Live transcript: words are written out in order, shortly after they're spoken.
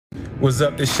What's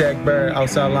up, this Shaq Barrett,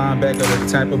 outside linebacker of the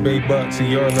Tampa Bay Bucks,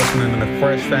 and you're listening to the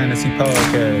Fresh Fantasy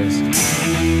Podcast.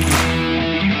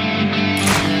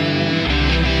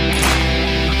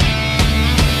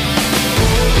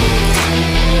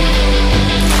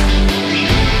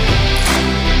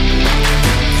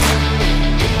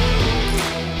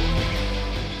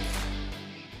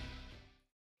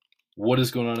 What is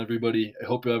going on, everybody? I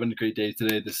hope you're having a great day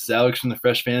today. This is Alex from the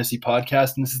Fresh Fantasy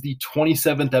Podcast, and this is the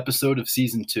 27th episode of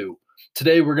Season 2.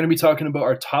 Today, we're going to be talking about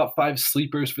our top 5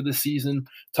 sleepers for the season,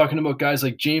 talking about guys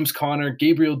like James Conner,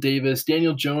 Gabriel Davis,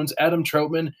 Daniel Jones, Adam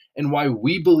Trautman, and why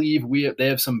we believe they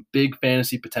have some big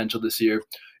fantasy potential this year.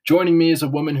 Joining me is a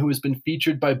woman who has been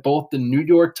featured by both the New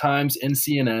York Times and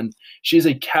CNN. She is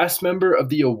a cast member of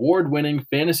the award-winning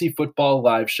Fantasy Football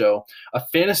Live Show, a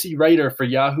fantasy writer for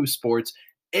Yahoo Sports,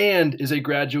 and is a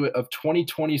graduate of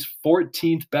 2020's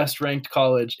 14th best-ranked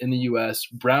college in the U.S.,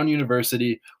 Brown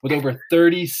University, with over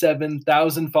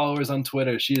 37,000 followers on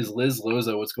Twitter. She is Liz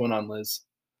Loza. What's going on, Liz?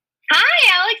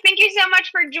 Hi, Alex. Thank you so much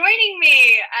for joining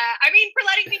me. For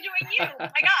letting me join you.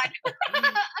 My God.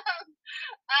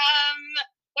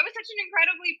 That was such an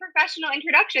incredibly professional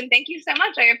introduction. Thank you so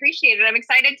much. I appreciate it. I'm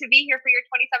excited to be here for your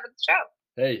 27th show.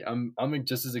 Hey, I'm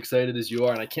just as excited as you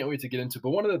are, and I can't wait to get into it.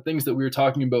 But one of the things that we were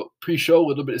talking about pre-show a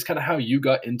little bit is kind of how you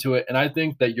got into it. And I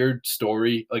think that your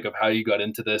story, like, of how you got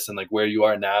into this and like where you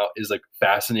are now is like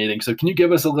fascinating. So can you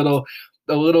give us a little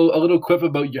quip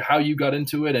about how you got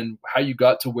into it and how you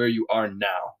got to where you are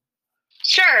now?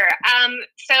 Sure.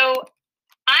 So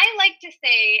I like to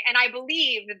say, and I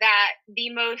believe that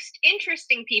the most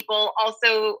interesting people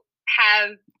also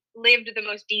have lived the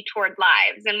most detoured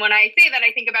lives. And when I say that,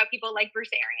 I think about people like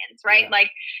Bruce Arians, right? Yeah. Like,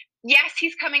 yes,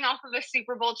 he's coming off of a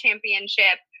Super Bowl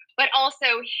championship, but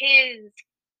also his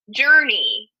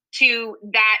journey to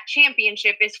that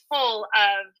championship is full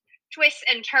of twists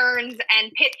and turns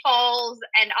and pitfalls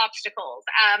and obstacles.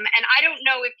 And I don't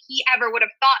know if he ever would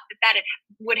have thought that it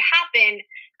would happen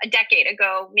a decade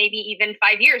ago, maybe even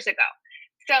 5 years ago.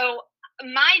 So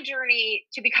my journey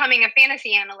to becoming a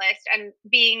fantasy analyst and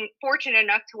being fortunate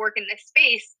enough to work in this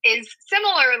space is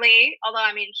similarly, although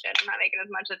I'm not making as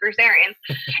much as Bruce Arians,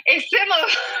 is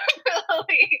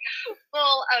similarly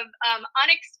full of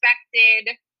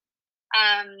unexpected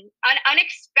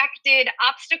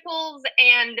obstacles,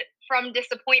 and from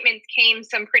disappointments came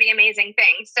some pretty amazing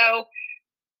things. So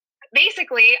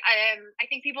basically, I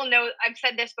think people know, I've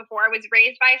said this before, I was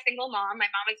raised by a single mom. My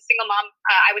mom is a single mom.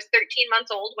 I was 13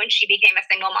 months old when she became a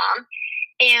single mom.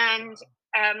 And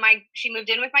she moved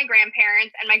in with my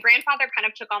grandparents, and my grandfather kind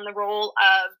of took on the role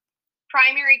of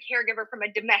primary caregiver from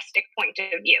a domestic point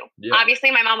of view. Yeah.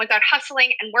 Obviously, my mom was out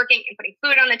hustling and working and putting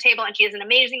food on the table, and she has an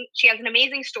amazing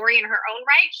story in her own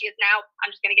right. She is now,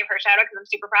 I'm just going to give her a shout out because I'm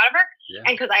super proud of her. Yeah.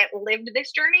 And because I lived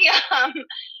this journey.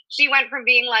 She went from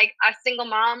being like a single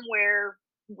mom where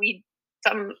we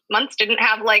some months didn't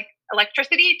have like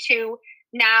electricity to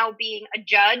now being a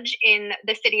judge in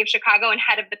the city of Chicago and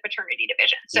head of the fraternity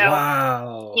division. So,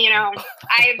 wow.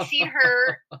 I've seen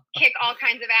her kick all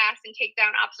kinds of ass and take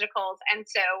down obstacles. And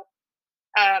so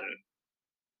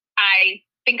I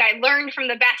think I learned from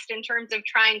the best in terms of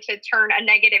trying to turn a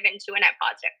negative into a net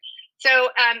positive. So,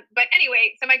 but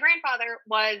anyway, so my grandfather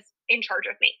was in charge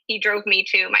of me. He drove me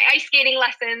to my ice skating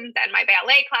lessons and my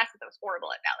ballet classes. I was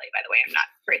horrible at ballet, by the way. I'm not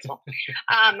graceful.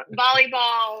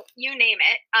 Volleyball, you name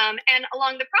it. And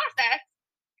along the process,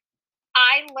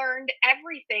 I learned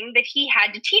everything that he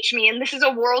had to teach me. And this is a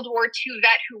World War II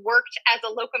vet who worked as a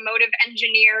locomotive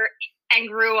engineer and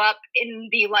grew up in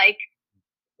the like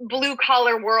blue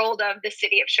collar world of the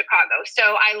city of Chicago. So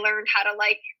I learned how to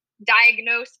like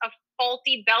diagnose a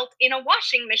faulty belt in a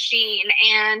washing machine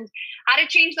and how to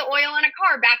change the oil in a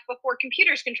car back before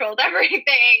computers controlled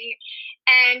everything,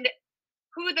 and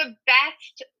who the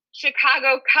best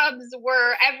Chicago Cubs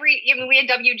were. We had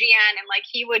WGN, and like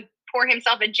he would pour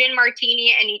himself a gin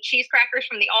martini and eat cheese crackers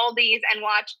from the Aldi's and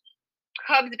watch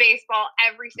Cubs baseball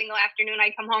every single afternoon.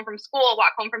 I'd come home from school,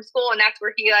 walk home from school, and that's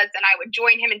where he was, and I would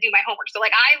join him and do my homework. So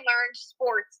like I learned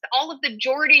sports. All of the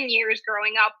Jordan years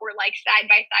growing up were like side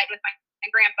by side with my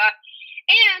grandpa.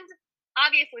 And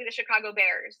obviously the Chicago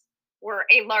Bears were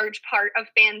a large part of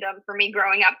fandom for me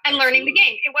growing up and learning the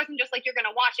game. It wasn't just like, you're going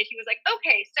to watch it. He was like,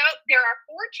 okay, so there are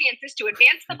 4 chances to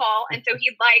advance the ball. And so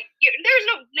he'd like, there's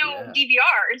no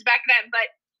DVRs back then,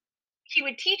 but he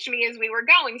would teach me as we were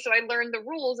going. So I learned the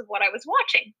rules of what I was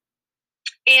watching.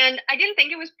 And I didn't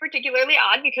think it was particularly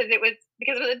odd because it was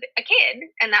a kid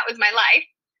and that was my life.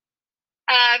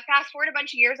 Fast forward a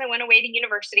bunch of years, I went away to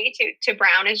university to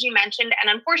Brown, as you mentioned.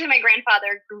 And unfortunately, my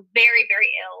grandfather grew very,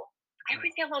 very ill. I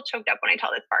always get a little choked up when I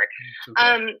tell this part.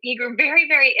 Okay. He grew very,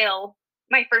 very ill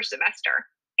my first semester.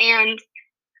 And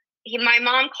my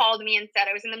mom called me and said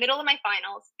I was in the middle of my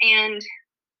finals, and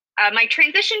my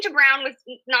transition to Brown was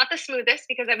not the smoothest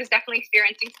because I was definitely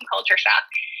experiencing some culture shock.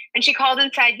 And she called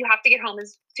and said, you have to get home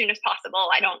as soon as possible.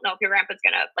 I don't know if your grandpa's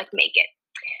going to like make it.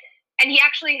 And he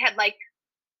actually had like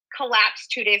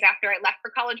collapsed 2 days after I left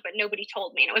for college, but nobody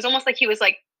told me. And it was almost like he was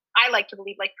like, I like to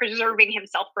believe, like preserving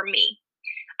himself for me.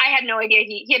 I had no idea.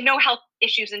 He had no health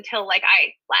issues until like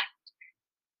I left.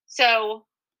 So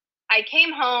I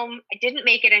came home. I didn't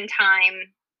make it in time.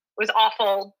 It was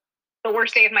awful. The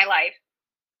worst day of my life.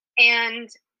 And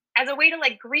as a way to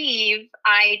like grieve,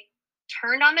 I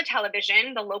turned on the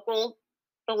television, the local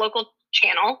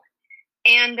channel,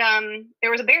 and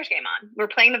there was a Bears game on. We were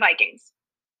playing the Vikings,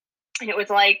 and it was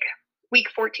like week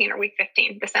 14 or week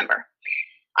 15, December,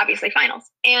 obviously finals.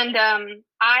 And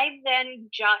I then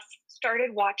just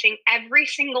started watching every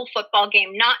single football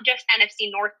game, not just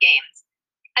NFC North games,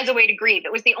 as a way to grieve.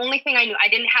 It was the only thing I knew. I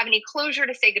didn't have any closure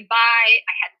to say goodbye.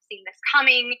 I hadn't seen this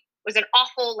coming. It was an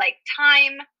awful like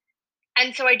time.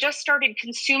 And so I just started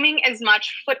consuming as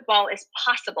much football as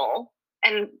possible.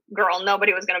 And girl,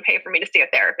 nobody was going to pay for me to see a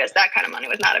therapist. That kind of money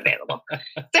was not available.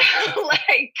 So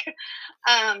like,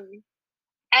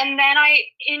 and then I,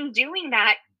 in doing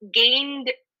that, gained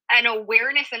an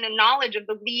awareness and a knowledge of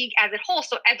the league as a whole.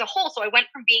 So I went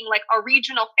from being like a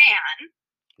regional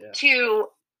fan to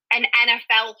an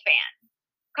NFL fan.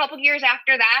 A couple years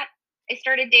after that, I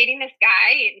started dating this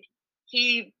guy, and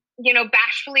he,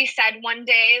 bashfully said one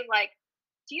day, like,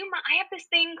 do you mind? I have this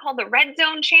thing called the Red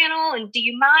Zone channel, and do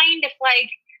you mind if like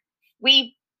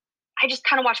I just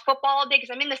kind of watch football all day because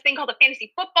I'm in this thing called the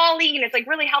Fantasy Football League, and it's like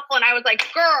really helpful. And I was like,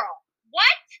 girl,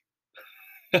 what?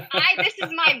 This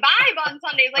is my vibe on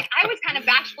Sundays. Like I was kind of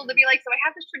bashful to be like, so I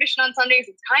have this tradition on Sundays.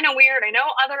 It's kind of weird. I know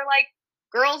other like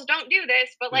girls don't do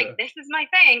this, but like this is my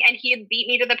thing. And he had beat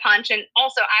me to the punch. And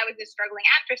also I was a struggling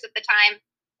actress at the time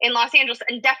in Los Angeles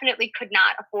and definitely could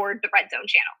not afford the Red Zone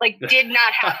channel. Like did not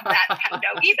have that kind of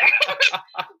dough either.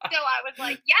 So I was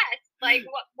like, yes, like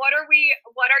what are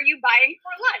you buying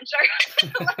for lunch?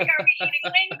 Like, are we eating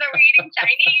wings? Are we eating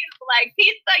Chinese? Like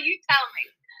pizza? You tell me.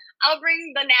 I'll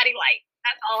bring the Natty Light.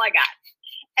 That's all I got.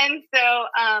 And so,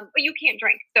 but you can't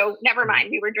drink. So never mind.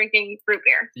 We were drinking fruit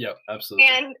beer. Yeah, absolutely.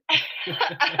 And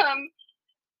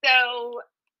so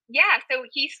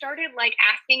he started like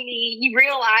asking me, he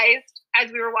realized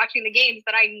as we were watching the games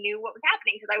that I knew what was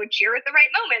happening because I would cheer at the right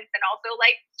moments and also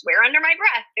like swear under my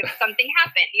breath if something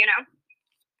happened,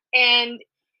 and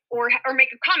or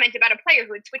make a comment about a player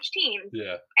who had switched teams.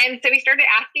 Yeah. And so he started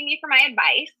asking me for my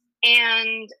advice,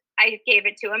 and I gave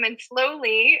it to him, and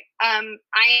slowly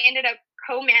I ended up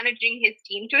co-managing his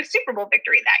team to a Super Bowl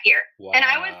victory that year. Wow. And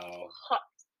I was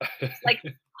hooked, like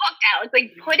hooked, Alex,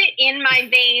 like put it in my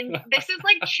veins. This is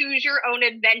like choose your own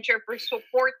adventure for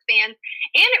sports fans.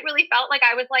 And it really felt like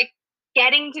I was like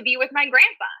getting to be with my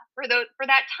grandpa for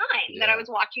that time that I was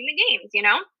watching the games,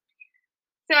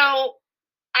 So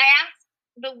I asked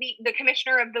the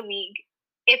commissioner of the league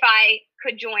if I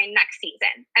could join next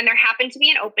season. And there happened to be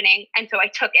an opening. And so I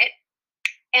took it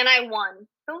and I won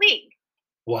the league.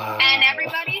 Wow. And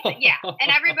everybody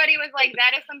was like,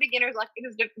 that is some beginner's luck. It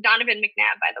was Donovan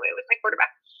McNabb, by the way, was my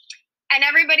quarterback. And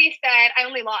everybody said, I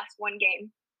only lost one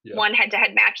game, one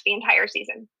head-to-head match the entire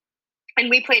season. And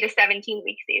we played a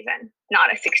 17-week season,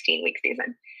 not a 16-week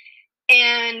season.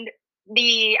 And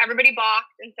everybody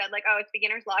balked and said like, oh, it's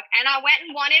beginner's luck. And I went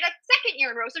and won it a second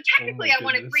year in a row. So technically I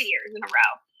won it 3 years in a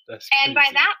row. That's and crazy.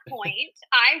 By that point,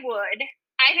 I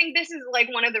think this is like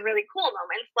one of the really cool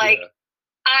moments. Like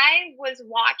I was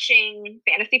watching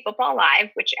Fantasy Football Live,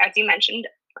 which as you mentioned,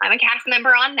 I'm a cast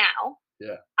member on now.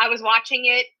 Yeah. I was watching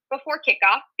it before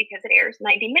kickoff because it airs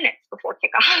 90 minutes before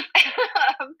kickoff.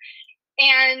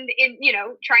 And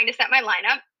trying to set my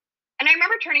lineup. And I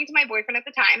remember turning to my boyfriend at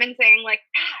the time and saying like,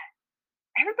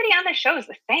 everybody on the show is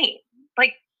the same.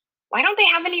 Like, why don't they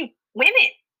have any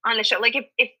women on the show? Like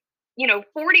if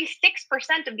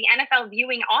 46% of the NFL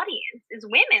viewing audience is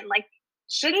women, like,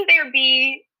 shouldn't there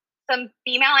be some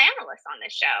female analysts on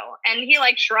this show? And he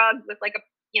like shrugged with like a,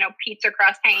 pizza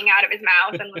crust hanging out of his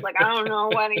mouth and was like, I don't know,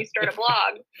 why don't you start a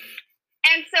blog?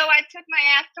 And so I took my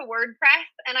ass to WordPress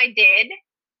and I did.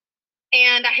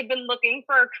 And I had been looking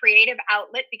for a creative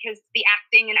outlet because the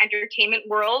acting and entertainment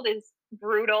world is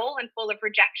brutal and full of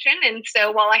rejection. And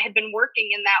so while I had been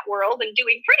working in that world and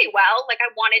doing pretty well, like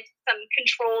I wanted some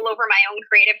control over my own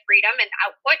creative freedom and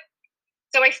output.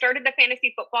 So I started the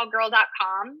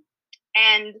fantasyfootballgirl.com.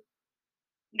 And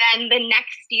then the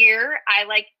next year I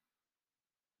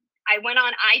went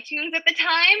on iTunes at the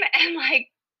time and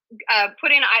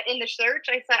put in the search,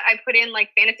 I put in like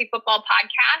fantasy football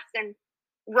podcasts, and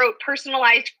wrote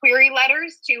personalized query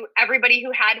letters to everybody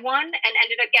who had one and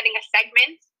ended up getting a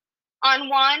segment on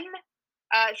one,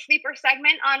 sleeper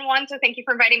segment on one. So thank you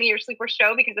for inviting me to your sleeper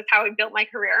show, because that's how I built my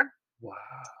career. Wow.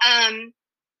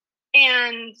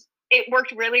 And it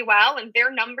worked really well, and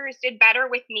their numbers did better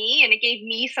with me, and it gave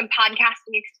me some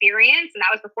podcasting experience. And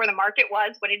that was before the market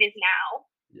was what it is now.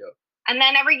 Yep. And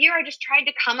then every year I just tried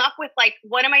to come up with like,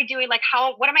 what am I doing? Like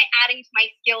what am I adding to my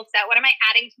skill set? What am I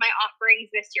adding to my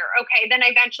offerings this year? Okay. Then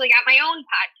I eventually got my own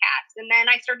podcast, and then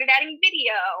I started adding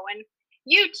video and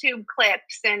YouTube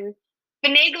clips and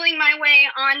finagling my way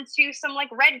onto some like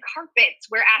red carpets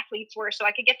where athletes were, so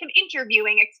I could get some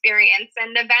interviewing experience.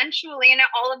 And eventually, in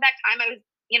all of that time, I was,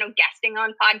 guesting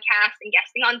on podcasts and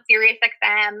guesting on Sirius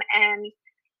XM, and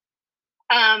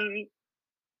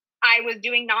I was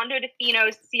doing Nando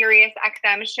DeFino's Sirius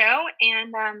XM show,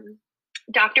 and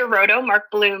Dr. Roto, Mark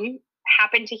Bloom,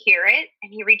 happened to hear it,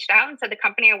 and he reached out and said, the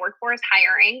company I work for is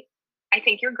hiring. I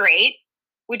think you're great.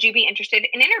 Would you be interested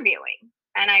in interviewing?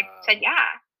 And I said,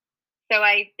 yeah. So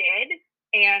I did,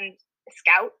 and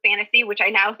Scout Fantasy, which I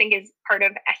now think is part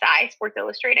of SI, Sports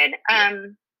Illustrated,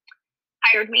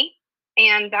 hired me.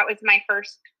 And that was my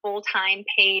first full-time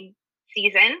paid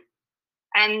season.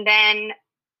 And then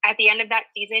at the end of that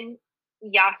season,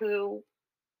 Yahoo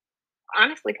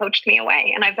honestly poached me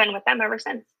away, and I've been with them ever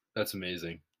since. That's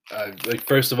amazing.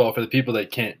 First of all, for the people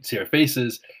that can't see our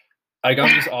faces, I'm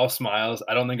just all smiles.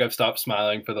 I don't think I've stopped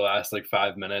smiling for the last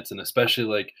 5 minutes, and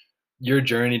especially your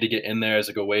journey to get in there as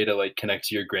a way to connect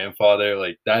to your grandfather.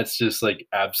 That's just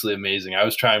absolutely amazing. I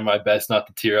was trying my best not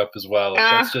to tear up as well.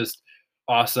 That's just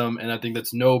awesome. And I think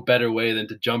that's no better way than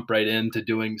to jump right into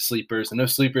doing sleepers. And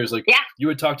those sleepers, you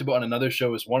had talked about on another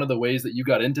show, is one of the ways that you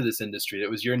got into this industry. It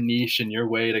was your niche and your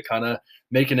way to kind of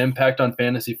make an impact on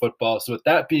fantasy football. So with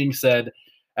that being said,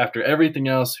 after everything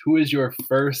else, who is your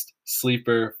first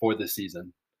sleeper for the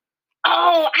season?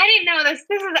 Oh, I didn't know this.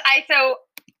 So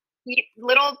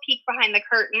little peek behind the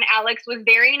curtain. Alex was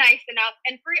very nice enough.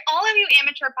 And for all of you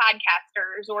amateur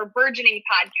podcasters or burgeoning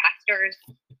podcasters,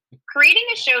 creating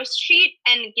a show sheet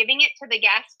and giving it to the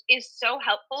guest is so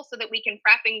helpful so that we can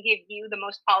prep and give you the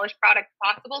most polished product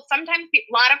possible. Sometimes, a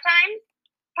lot of times,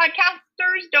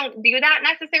 podcasters don't do that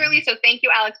necessarily. So thank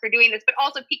you, Alex, for doing this. But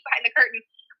also peek behind the curtain.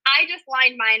 I just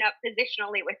lined mine up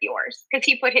positionally with yours because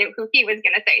he put who he was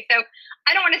going to say. So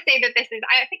I don't want to say that this is,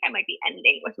 I think I might be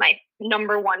ending with my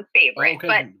number one favorite. Okay,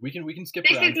 but we can skip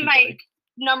this around is my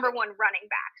number one running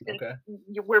back.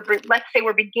 Okay. Let's say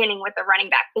we're beginning with the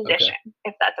running back position,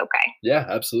 if that's okay. Yeah,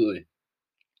 absolutely.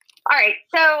 All right.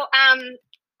 So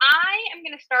I am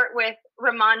going to start with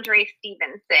Rhamondre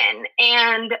Stevenson.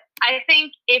 And I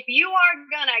think if you are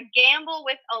going to gamble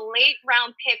with a late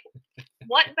round pick,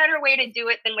 what better way to do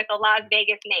it than with a Las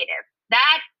Vegas native?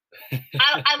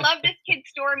 I love this kid's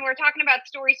story. And we were talking about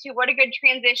stories too. What a good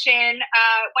transition.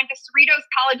 Went to Cerritos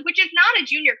College, which is not a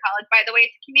junior college, by the way.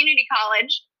 It's a community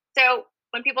college. So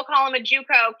when people call him a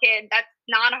JUCO kid, that's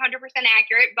not 100%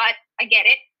 accurate, but I get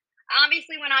it.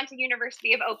 Obviously went on to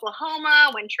University of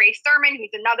Oklahoma when Trey Sermon,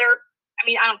 who's another,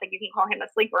 I don't think you can call him a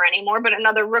sleeper anymore, but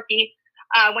another rookie,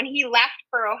 when he left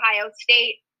for Ohio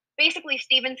State, basically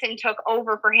Stevenson took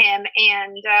over for him.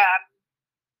 And,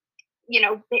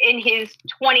 in his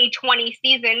 2020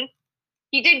 season,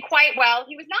 he did quite well.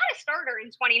 He was not a starter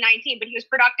in 2019, but he was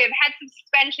productive, had some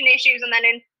suspension issues. And then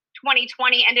in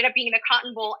 2020 ended up being the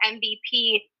Cotton Bowl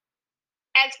MVP.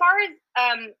 As far as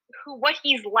what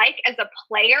he's like as a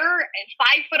player,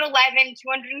 5'11",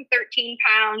 213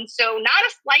 pounds, so not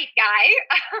a slight guy,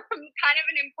 kind of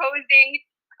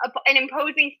an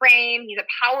imposing frame. He's a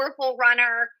powerful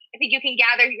runner. I think you can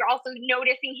gather you're also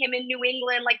noticing him in New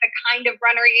England, like the kind of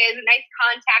runner he is. Nice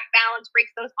contact balance,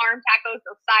 breaks those arm tackles,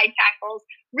 those side tackles,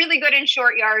 really good in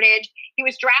short yardage. He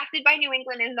was drafted by New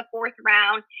England in the 4th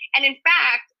round. And in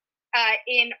fact,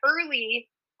 in early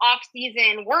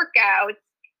off-season workouts,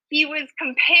 he was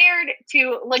compared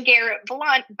to LeGarrette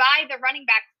Blount by the running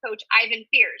backs coach, Ivan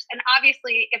Fears. And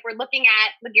obviously, if we're looking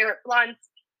at LeGarrette Blount's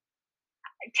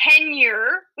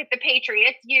tenure with the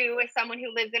Patriots, you as someone who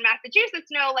lives in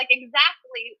Massachusetts know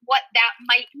exactly what that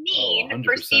might mean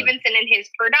for Stevenson and his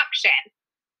production.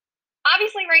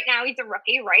 Obviously right now he's a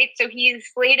rookie, right? So he's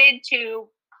slated to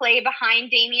play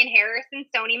behind Damian Harris and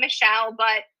Sony Michel,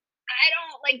 but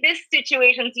this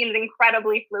situation seems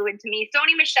incredibly fluid to me.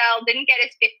 Sony Michel didn't get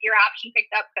his 5th-year option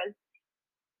picked up because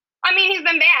he's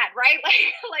been bad, right?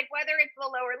 Whether it's the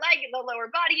lower leg, the lower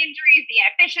body injuries, the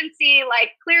inefficiency,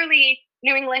 clearly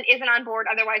New England isn't on board.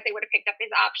 Otherwise, they would have picked up his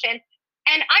option.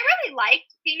 And I really liked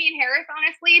Damian Harris,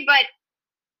 honestly, but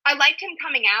I liked him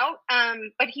coming out.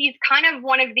 But he's kind of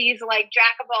one of these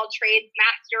jack of all trades,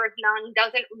 master of none,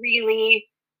 doesn't really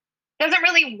doesn't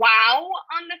really wow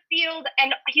on the field.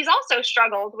 And he's also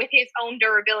struggled with his own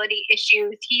durability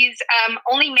issues. He's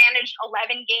only managed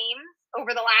 11 games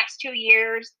over the last 2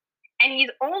 years. And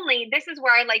this is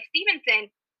where I like Stevenson,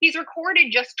 he's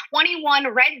recorded just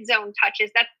 21 red zone touches.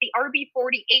 That's the RB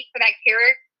 48 for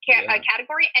that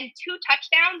category, and 2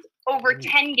 touchdowns over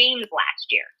 10 games last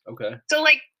year. Okay. So,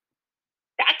 like,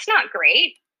 that's not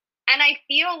great. And I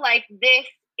feel like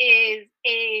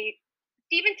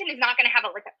Stevenson is not going to have a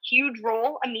huge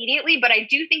role immediately, but I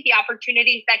do think the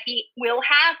opportunities that he will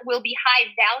have will be high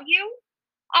value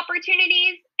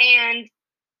opportunities. And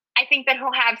I think that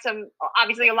he'll have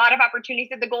obviously a lot of opportunities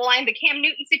at the goal line. The Cam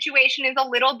Newton situation is a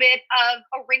little bit of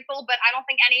a wrinkle, but I don't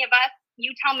think any of us,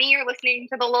 you tell me you're listening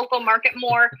to the local market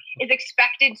more, is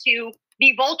expected to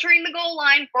be vulturing the goal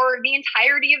line for the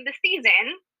entirety of the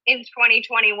season in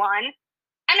 2021.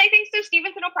 And I think so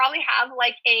Stevenson will probably have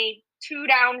like a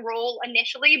 2-down role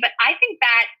initially, but I think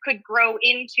that could grow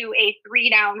into a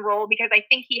 3-down role because I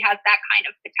think he has that kind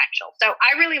of potential. So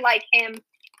I really like him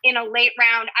in a late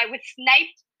round. I was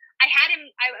sniped.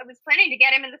 I was planning to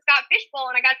get him in the Scott Fish Bowl,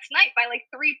 and I got sniped by like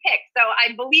 3 picks. So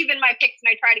I believe in my picks,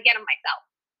 and I try to get him myself.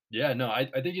 Yeah, no,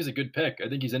 I think he's a good pick. I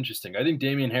think he's interesting. I think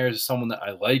Damian Harris is someone that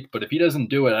I like, but if he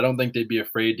doesn't do it, I don't think they'd be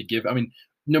afraid to give. I mean,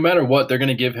 no matter what, they're going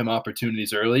to give him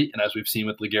opportunities early. And as we've seen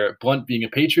with LeGarrette Blount being a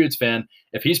Patriots fan,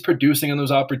 if he's producing on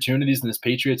those opportunities in this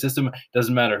Patriot system,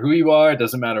 doesn't matter who you are,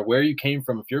 doesn't matter where you came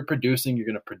from. If you're producing, you're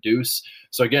going to produce.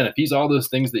 So again, if he's all those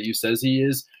things that you says he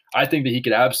is, I think that he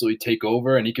could absolutely take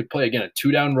over and he could play, again, a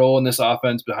 2-down role in this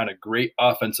offense behind a great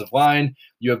offensive line.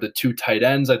 You have the 2 tight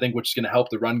ends, I think, which is going to help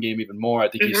the run game even more. I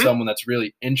think he's someone that's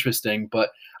really interesting. But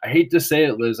I hate to say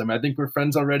it, Liz. I mean, I think we're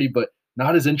friends already, but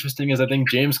not as interesting as I think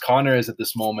James Conner is at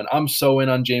this moment. I'm so in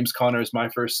on James Conner as my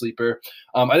first sleeper.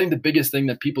 I think the biggest thing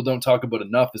that people don't talk about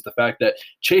enough is the fact that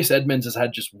Chase Edmonds has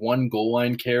had just 1 goal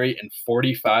line carry in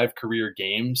 45 career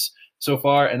games so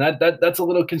far, and that's a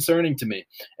little concerning to me.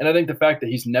 And I think the fact that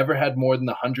he's never had more than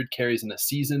 100 carries in a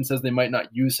season says they might not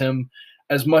use him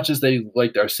as much as they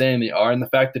are saying they are, and the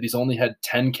fact that he's only had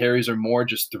 10 carries or more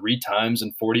just 3 times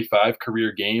in 45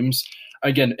 career games.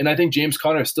 Again, and I think James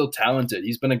Conner is still talented.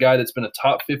 He's been a guy that's been a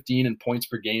top 15 in points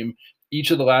per game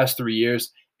each of the last 3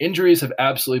 years. Injuries have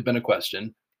absolutely been a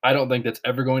question. I don't think that's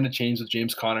ever going to change with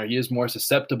James Conner. He is more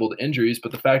susceptible to injuries,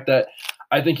 but the fact that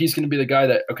I think he's going to be the guy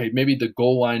that, okay, maybe the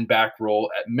goal line back role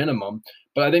at minimum.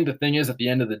 But I think the thing is, at the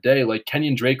end of the day, like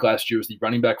Kenyon Drake last year was the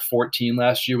running back 14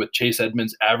 last year with Chase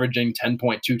Edmonds averaging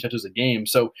 10.2 touches a game.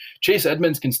 So Chase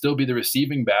Edmonds can still be the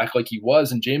receiving back like he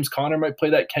was, and James Conner might play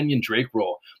that Kenyon Drake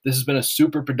role. This has been a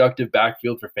super productive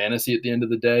backfield for fantasy at the end of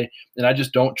the day, and I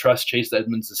just don't trust Chase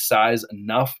Edmonds' size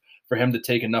enough for him to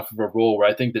take enough of a role where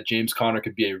I think that James Conner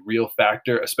could be a real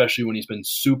factor, especially when he's been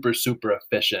super, super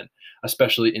efficient,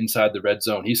 especially inside the red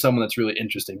zone. He's someone that's really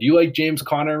interesting. Do you like James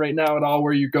Conner right now at all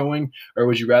where you're going, or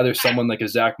would you rather someone like a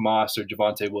Zach Moss or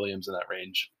Javonte Williams in that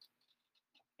range?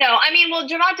 No, I mean, well,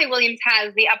 Javonte Williams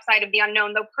has the upside of the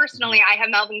unknown, though personally I have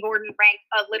Melvin Gordon ranked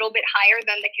a little bit higher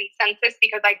than the consensus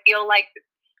because I feel like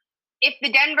if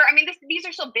the Denver, I mean, these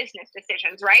are still business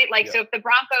decisions, right? Like, so if the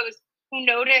Broncos, who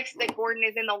noticed that Gordon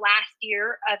is in the last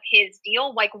year of his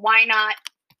deal, like, why not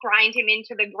grind him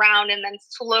into the ground and then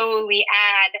slowly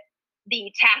add the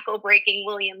tackle breaking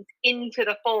Williams into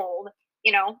the fold,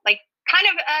 you know, like kind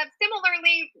of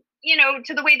similarly, you know,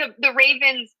 to the way the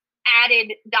Ravens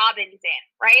added Dobbins in,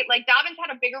 right? Like Dobbins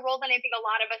had a bigger role than I think a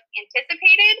lot of us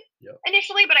anticipated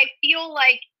initially, but I feel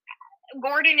like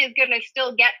Gordon is going to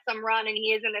still get some run, and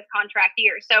he is in this contract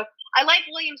year. So I like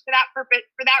Williams for that purpose,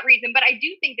 for that reason. But I do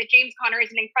think that James Conner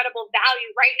is an incredible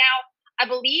value right now. I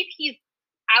believe he's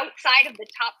outside of the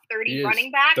top 30 running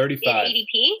backs 35. In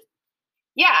ADP.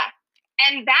 Yeah.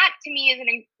 And that to me is a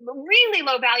really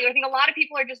low value. I think a lot of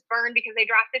people are just burned because they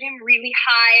drafted him really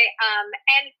high.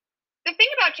 And the thing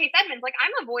about Chase Edmonds, like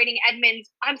I'm avoiding Edmonds.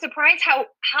 I'm surprised how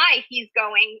high he's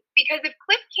going because if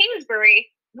Cliff Kingsbury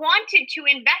wanted to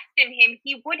invest in him,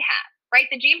 he would have, right?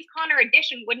 The James Conner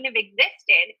addition wouldn't have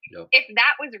existed if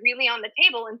that was really on the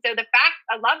table. And so the fact,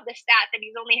 I love the stat that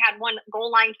he's only had 1 goal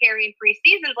line carry in 3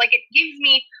 seasons, like it gives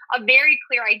me a very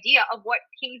clear idea of what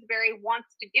Kingsbury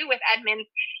wants to do with Edmonds.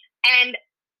 And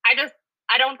I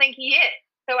don't think he is.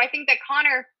 So I think that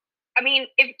Conner, I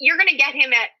mean, if you're going to get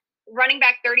him at running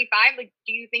back 35, like,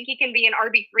 do you think he can be an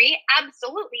RB3?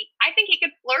 Absolutely. I think he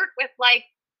could flirt with like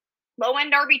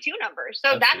low-end RB2 numbers.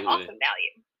 So That's awesome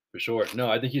value. For sure. No,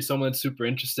 I think he's someone that's super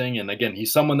interesting. And again,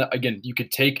 he's someone that, again, you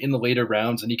could take in the later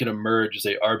rounds and he could emerge as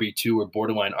a RB2 or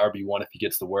borderline RB1 if he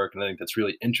gets the work. And I think that's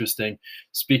really interesting.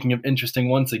 Speaking of interesting,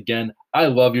 once again, I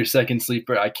love your second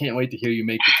sleeper. I can't wait to hear you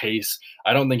make the case.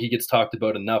 I don't think he gets talked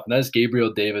about enough. And that's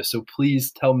Gabriel Davis. So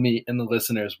please tell me and the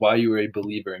listeners why you were a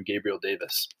believer in Gabriel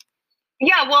Davis.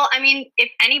 Yeah, well, I mean, if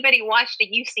anybody watched a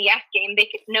UCF game, they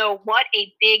could know what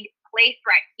a big play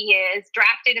threat he is,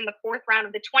 drafted in the 4th round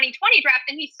of the 2020 draft,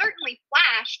 and he certainly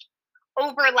flashed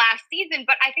over last season.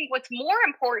 But I think what's more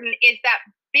important is that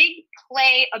big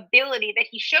play ability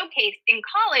that he showcased in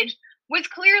college was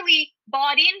clearly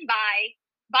bought in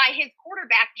by his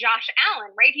quarterback, Josh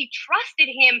Allen, right? He trusted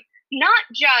him not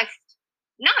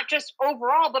just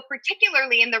overall, but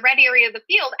particularly in the red area of the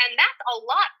field. And that's a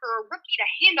lot for a rookie to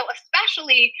handle,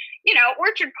 especially,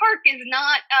 Orchard Park is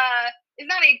not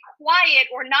a quiet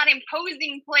or not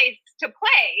imposing place to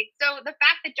play. So the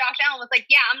fact that Josh Allen was like,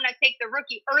 yeah, I'm going to take the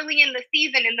rookie early in the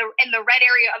season in the red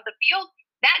area of the field,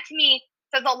 that to me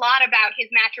says a lot about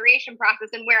his maturation process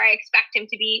and where I expect him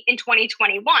to be in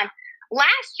 2021.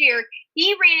 Last year,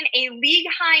 he ran a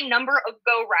league-high number of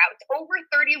go routes, over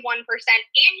 31%,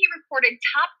 and he recorded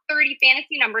top 30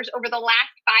 fantasy numbers over the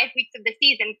last 5 weeks of the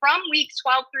season, from weeks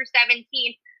 12 through 17.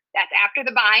 That's after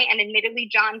the bye, and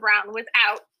admittedly, John Brown was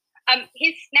out.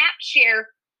 His snap share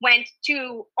went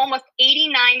to almost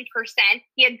 89%.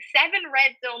 He had 7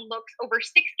 red zone looks over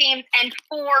 6 games and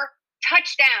 4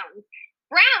 touchdowns.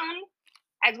 Brown,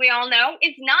 as we all know,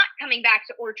 is not coming back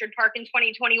to Orchard Park in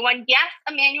 2021. Yes,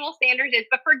 Emmanuel Sanders is,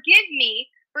 but forgive me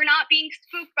for not being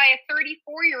spooked by a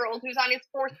 34-year-old who's on his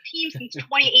 4th team since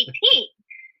 2018.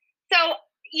 So,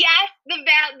 yes,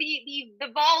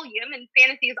 the volume, and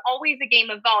fantasy is always a game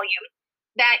of volume,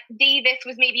 that Davis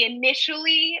was maybe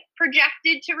initially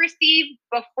projected to receive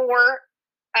before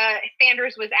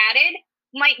Sanders was added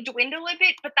might dwindle a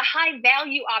bit, but the high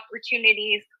value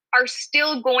opportunities are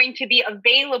still going to be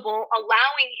available,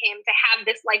 allowing him to have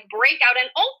this breakout. And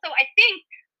also, I think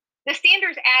the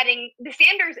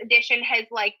Sanders addition has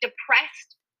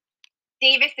depressed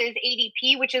Davis's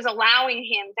ADP, which is allowing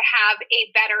him to have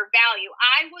a better value.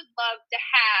 I would love to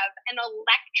have an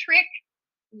electric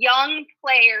young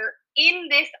player in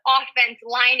this offense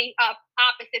lining up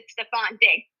opposite Stephon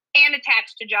Diggs and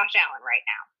attached to Josh Allen right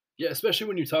now. Yeah, especially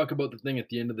when you talk about the thing at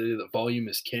the end of the day, that volume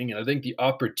is king. And I think the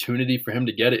opportunity for him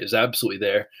to get it is absolutely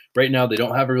there. Right now, they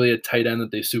don't have really a tight end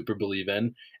that they super believe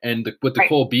in. And with the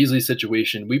Cole Beasley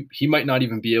situation, he might not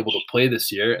even be able to play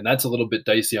this year. And that's a little bit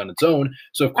dicey on its own.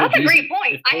 So that's a great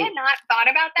point. I had not thought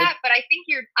about that, but I think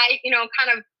I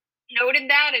kind of noted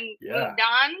that and moved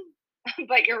on.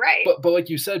 But you're right. But like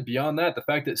you said, beyond that, the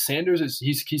fact that Sanders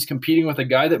he's competing with a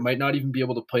guy that might not even be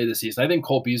able to play this season. I think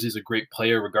Cole Beasley is a great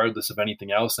player regardless of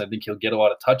anything else. I think he'll get a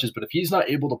lot of touches. But if he's not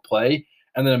able to play,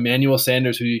 and then Emmanuel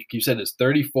Sanders, who you said is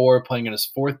 34, playing on his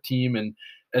 4th team and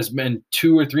has been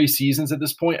 2 or 3 seasons at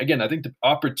this point, again, I think the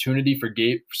opportunity for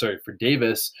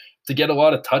Davis to get a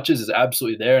lot of touches is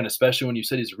absolutely there. And especially when you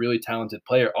said he's a really talented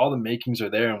player, all the makings are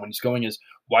there. And when he's going as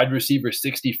wide receiver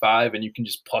 65 and you can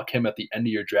just pluck him at the end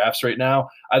of your drafts right now,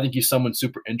 I think he's someone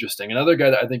super interesting. Another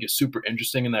guy that I think is super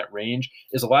interesting in that range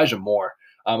is Elijah Moore.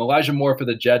 Elijah Moore for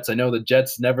the Jets. I know the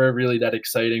Jets never really that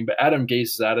exciting, but Adam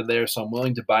Gase is out of there, so I'm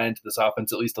willing to buy into this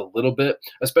offense at least a little bit,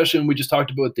 especially when we just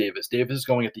talked about Davis. Davis is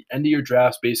going at the end of your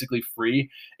drafts basically free.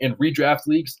 In redraft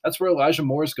leagues, that's where Elijah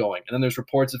Moore is going. And then there's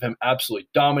reports of him absolutely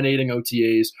dominating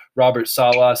OTAs. Robert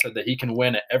Saleh said that he can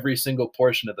win at every single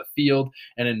portion of the field.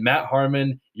 And in Matt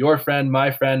Harmon, your friend,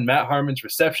 my friend, Matt Harmon's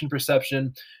reception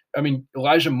perception, I mean,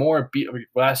 Elijah Moore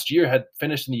last year had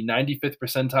finished in the 95th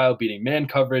percentile beating man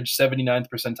coverage, 79th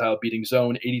percentile beating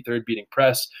zone, 83rd beating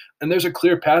press. And there's a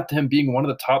clear path to him being one of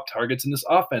the top targets in this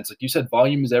offense. Like you said,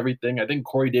 volume is everything. I think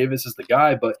Corey Davis is the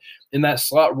guy, but in that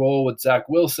slot role with Zach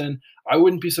Wilson, I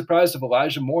wouldn't be surprised if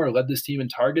Elijah Moore led this team in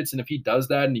targets. And if he does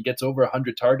that and he gets over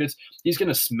 100 targets, he's going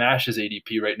to smash his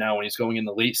ADP right now when he's going in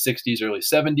the late 60s, early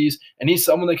 70s. And he's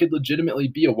someone that could legitimately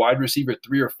be a wide receiver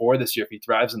 3 or 4 this year if he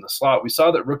thrives in the slot. We saw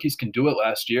that rookies can do it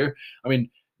last year. I mean,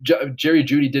 Jerry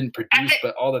Jeudy didn't produce,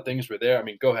 but all the things were there. I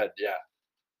mean, go ahead. Yeah.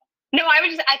 No,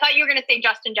 I thought you were going to say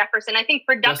Justin Jefferson. I think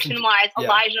production-wise,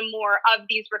 Elijah Moore of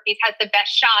these rookies has the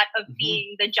best shot of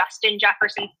being the Justin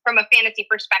Jefferson from a fantasy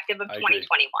perspective of 2021.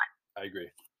 I agree.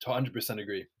 100%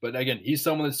 agree. But again, he's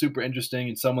someone that's super interesting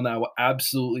and someone that I will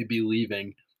absolutely be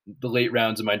leaving the late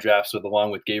rounds of my drafts with,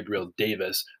 along with Gabriel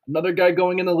Davis. Another guy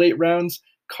going in the late rounds,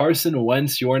 Carson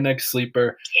Wentz, your next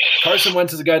sleeper. Carson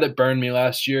Wentz is a guy that burned me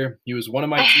last year. He was one of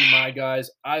my two my guys.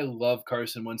 I love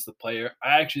Carson Wentz, the player.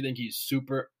 I actually think he's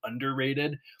super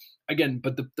underrated. Again,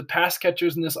 but the pass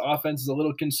catchers in this offense is a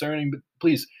little concerning. But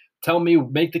please,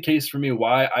 Make the case for me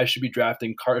why I should be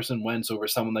drafting Carson Wentz over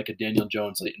someone like a Daniel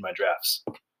Jones late in my drafts.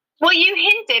 Well, you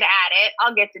hinted at it.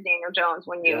 I'll get to Daniel Jones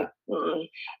when you,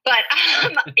 but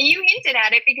you hinted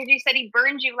at it because you said he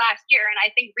burned you last year. And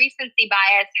I think recency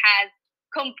bias has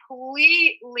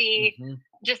completely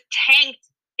just tanked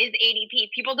his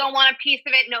ADP. People don't want a piece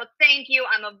of it. No, thank you.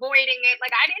 I'm avoiding it.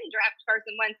 Like, I didn't draft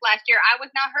Carson Wentz last year. I was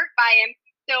not hurt by him.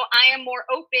 So I am more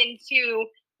open to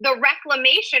the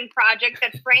reclamation project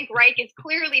that Frank Reich is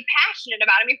clearly passionate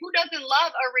about. I mean, who doesn't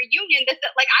love a reunion?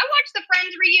 Like, I watched the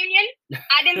Friends reunion.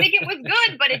 I didn't think it was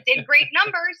good, but it did great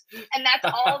numbers, and that's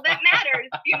all that matters,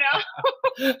 you know?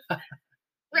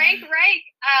 Frank Reich,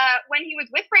 when he was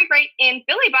with Frank Reich in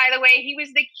Philly, by the way, he was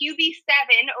the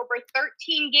QB7 over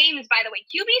 13 games, by the way.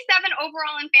 QB7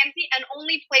 overall in fantasy and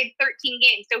only played 13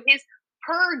 games. So his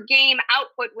per game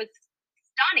output was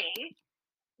stunning.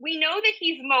 We know that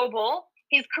he's mobile.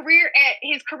 His career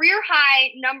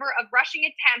high number of rushing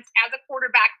attempts as a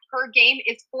quarterback per game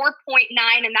is 4.9,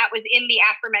 and that was in the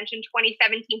aforementioned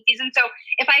 2017 season. So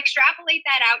if I extrapolate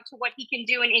that out to what he can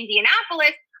do in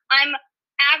Indianapolis, I'm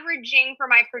averaging for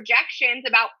my projections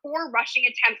about 4 rushing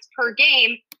attempts per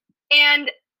game.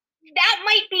 And that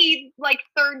might be like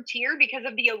third tier because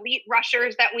of the elite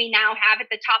rushers that we now have at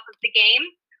the top of the game.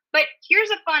 But here's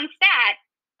a fun stat.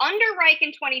 Under Reich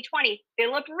in 2020,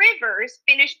 Phillip Rivers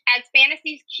finished as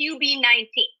fantasy's QB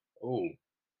 19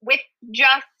 with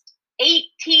just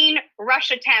 18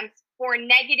 rush attempts for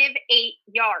 -8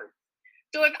 yards.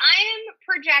 So if I am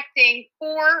projecting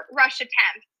 4 rush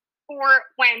attempts for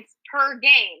Wentz per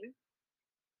game,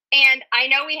 and I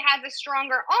know he has a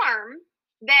stronger arm,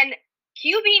 then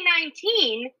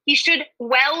QB19, he should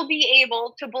well be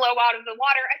able to blow out of the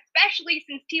water, especially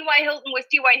since T.Y. Hilton was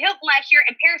T.Y. Hilton last year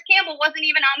and Paris Campbell wasn't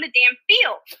even on the damn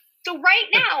field. So right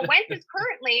now, Wentz is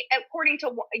currently, according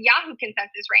to Yahoo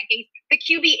consensus rankings, the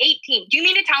QB 18. Do you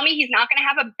mean to tell me he's not going to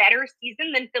have a better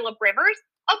season than Phillip Rivers?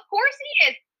 Of course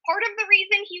he is. Part of the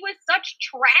reason he was such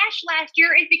trash last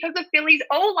year is because of Philly's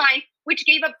O-line, which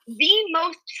gave up the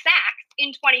most sacks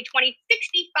in 2020,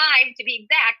 65 to be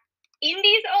exact.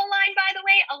 Indy's O-line, by the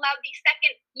way, allowed the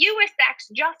second fewest sacks,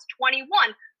 just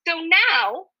 21. So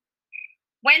now,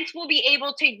 Wentz will be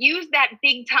able to use that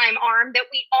big-time arm that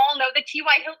we all know that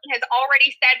T.Y. Hilton has already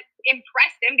said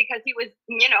impressed him because he was,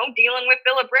 dealing with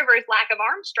Phillip Rivers' lack of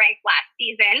arm strength last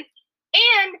season,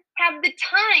 and have the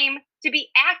time to be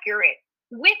accurate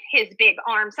with his big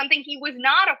arm, something he was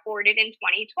not afforded in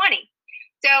 2020.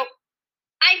 So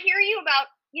I hear you about,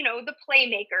 the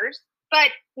playmakers.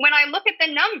 But when I look at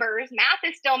the numbers, math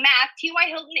is still math. T.Y.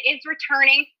 Hilton is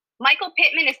returning. Michael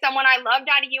Pittman is someone I loved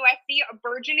out of USC, a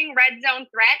burgeoning red zone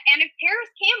threat. And if Paris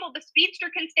Campbell, the speedster,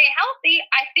 can stay healthy,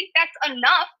 I think that's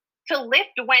enough to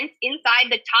lift Wentz inside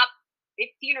the top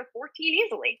 15 or 14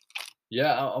 easily.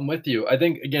 Yeah, I'm with you. I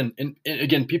think,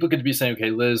 again, people could be saying,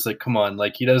 okay, Liz, like, come on,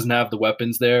 like, he doesn't have the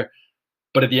weapons there.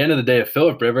 But at the end of the day, if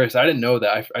Phillip Rivers, I didn't know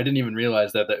that. I didn't even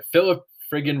realize that Phillip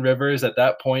friggin' Rivers at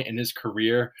that point in his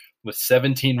career with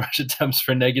 17 rush attempts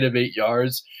for -8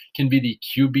 yards can be the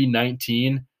QB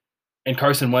 19. And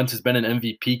Carson Wentz has been an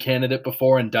MVP candidate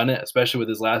before and done it, especially with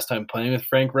his last time playing with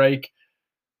Frank Reich.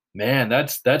 Man,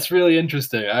 that's really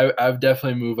interesting. I've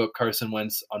definitely moved up Carson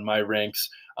Wentz on my ranks.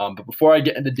 But before I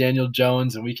get into Daniel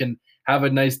Jones and we can have a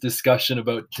nice discussion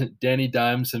about Danny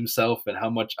Dimes himself and how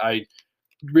much I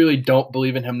really don't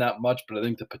believe in him that much, but I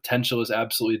think the potential is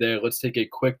absolutely there. Let's take a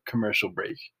quick commercial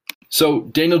break. So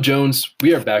Daniel Jones,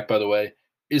 we are back, by the way,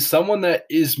 is someone that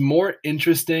is more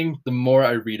interesting the more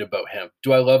I read about him.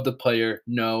 Do I love the player?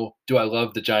 No. Do I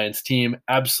love the Giants team?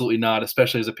 Absolutely not,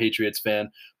 especially as a Patriots fan.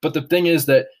 But the thing is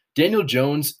that Daniel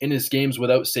Jones in his games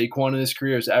without Saquon in his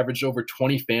career has averaged over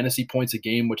 20 fantasy points a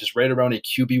game, which is right around a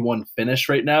QB1 finish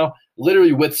right now,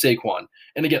 literally with Saquon.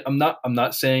 And again, I'm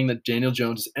not saying that Daniel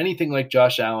Jones is anything like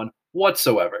Josh Allen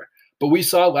whatsoever. But we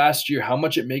saw last year how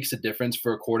much it makes a difference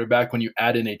for a quarterback when you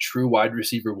add in a true wide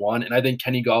receiver one. And I think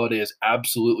Kenny Golladay is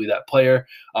absolutely that player.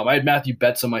 I had Matthew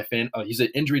Betts on my he's an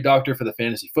injury doctor for the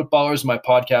Fantasy Footballers, my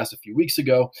podcast a few weeks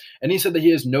ago. And he said that he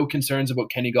has no concerns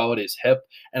about Kenny Galladay's hip.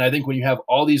 And I think when you have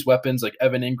all these weapons like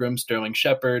Evan Ingram, Sterling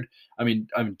Shepard,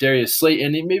 Darius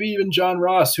Slayton, and maybe even John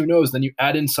Ross, who knows, then you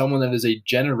add in someone that is a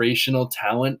generational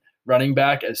talent running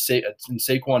back as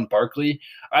Saquon Barkley,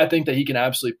 I think that he can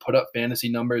absolutely put up fantasy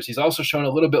numbers. He's also shown a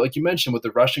little bit, like you mentioned, with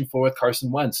the rushing floor with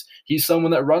Carson Wentz. He's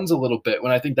someone that runs a little bit,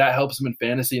 when I think that helps him in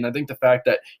fantasy. And I think the fact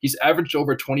that he's averaged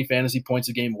over 20 fantasy points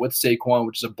a game with Saquon,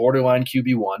 which is a borderline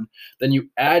QB1, then you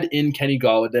add in Kenny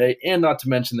Golladay, and not to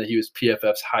mention that he was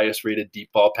PFF's highest rated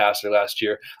deep ball passer last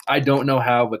year. I don't know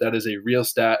how, but that is a real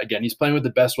stat. Again, he's playing with the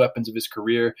best weapons of his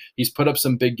career. He's put up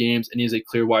some big games, and he's a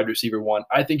clear wide receiver 1.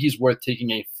 I think he's worth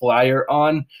taking a flyer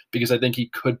on because I think he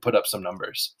could put up some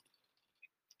numbers.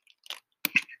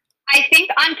 I think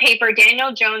on paper,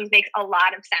 Daniel Jones makes a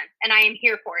lot of sense, and I am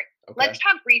here for it. Okay. Let's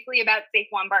talk briefly about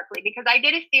Saquon Barkley, because I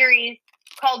did a series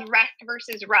called Rest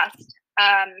versus Rust.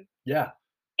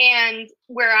 And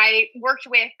where I worked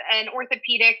with an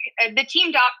orthopedic, the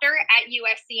team doctor at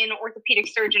USC, and an orthopedic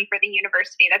surgeon for the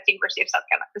university. That's the University of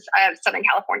Southern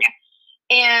California.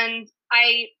 And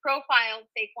I profiled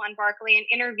Saquon Barkley and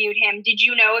interviewed him. Did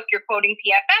you know, if you're quoting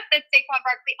PFF, that Saquon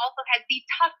Barkley also has the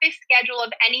toughest schedule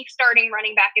of any starting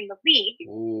running back in the league?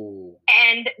 Ooh.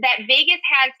 And that Vegas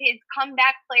has his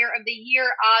comeback player of the year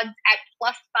odds at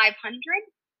plus 500.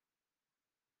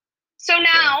 So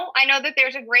now I know that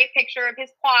there's a great picture of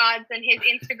his quads and his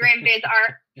Instagram vids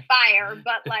are fire,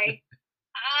 but like,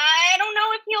 I don't know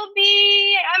if he'll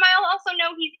be. I also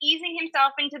know he's easing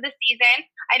himself into the season.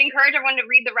 I'd encourage everyone to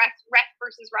read the Rest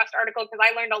versus Rust article, because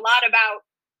I learned a lot about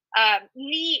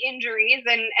knee injuries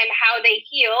and how they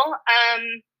heal.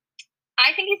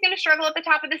 I think he's going to struggle at the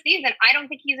top of the season. I don't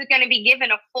think he's going to be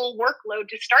given a full workload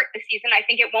to start the season. I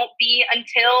think it won't be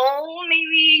until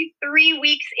maybe 3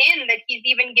 weeks in that he's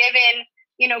even given,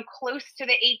 close to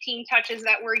the 18 touches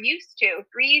that we're used to,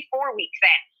 3-4 weeks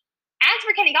in. As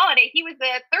for Kenny Golladay, he was the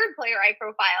third player I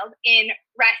profiled in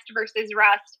Rest versus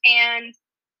Rust. And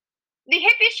the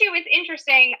hip issue is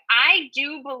interesting. I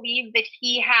do believe that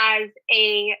he has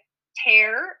a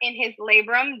tear in his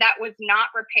labrum that was not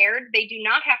repaired. They do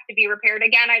not have to be repaired.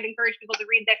 Again, I'd encourage people to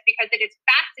read this because it is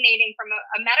fascinating from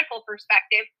a medical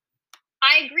perspective.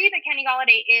 I agree that Kenny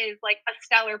Golladay is like a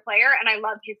stellar player, and I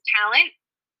love his talent.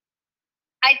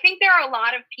 I think there are a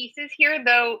lot of pieces here,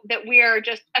 though, that we are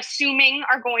just assuming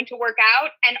are going to work out,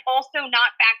 and also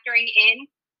not factoring in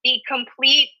the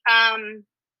complete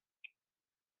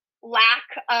lack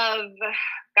of,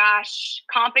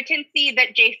 competency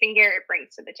that Jason Garrett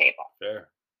brings to the table. Sure.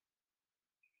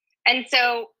 And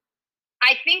so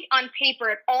I think on paper,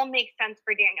 it all makes sense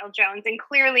for Daniel Jones, and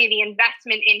clearly the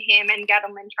investment in him and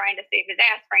Gettleman trying to save his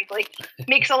ass, frankly,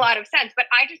 makes a lot of sense. But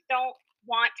I just don't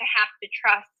want to have to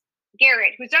trust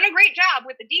Garrett, who's done a great job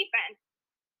with the defense,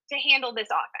 to handle this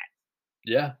offense.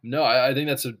 Yeah, no, I think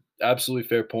that's an absolutely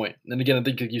fair point. And again, I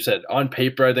think, like you said, on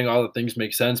paper, I think all the things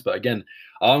make sense. But again,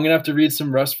 I'm going to have to read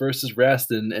some Rust versus Rest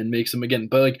and make some again.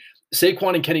 But like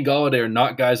Saquon and Kenny Golladay are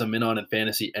not guys I'm in on in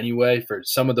fantasy anyway, for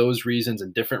some of those reasons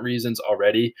and different reasons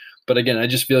already. But again, I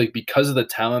just feel like because of the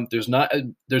talent, there's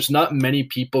not many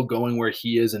people going where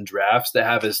he is in drafts that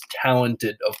have as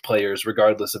talented of players,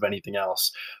 regardless of anything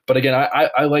else. But again,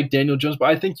 I like Daniel Jones, but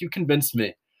I think you convinced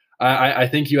me. I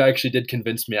think you actually did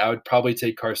convince me. I would probably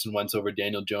take Carson Wentz over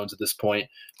Daniel Jones at this point.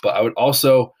 But I would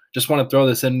also just want to throw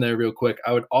this in there real quick.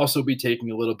 I would also be taking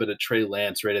a little bit of Trey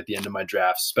Lance right at the end of my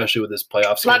draft, especially with his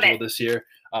playoff schedule this year.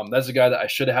 That's a guy that I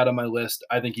should have had on my list.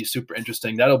 I think he's super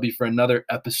interesting. That'll be for another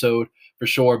episode for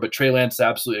sure. But Trey Lance is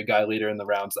absolutely a guy later in the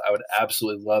rounds that I would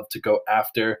absolutely love to go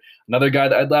after. Another guy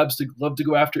that I'd love to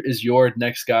go after is your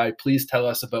next guy. Please tell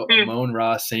us about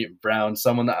Amon-Ra St. Brown,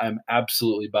 someone that I'm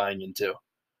absolutely buying into.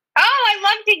 Oh, I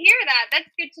love to hear that.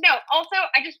 That's good to know. Also,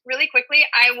 I just really quickly,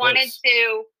 I wanted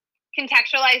to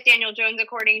contextualize Daniel Jones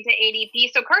according to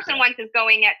ADP. So Carson Wentz is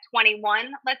going at 21,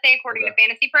 let's say, according to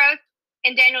Fantasy Pros,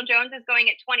 and Daniel Jones is going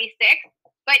at 26,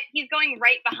 but he's going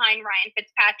right behind Ryan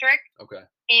Fitzpatrick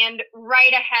and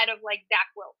right ahead of like Zach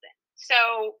Wilson.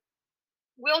 So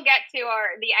we'll get to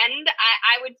the end.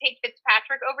 I would take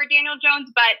Fitzpatrick over Daniel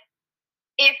Jones, but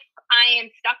if I am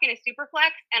stuck in a super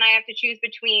flex and I have to choose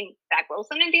between Zach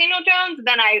Wilson and Daniel Jones,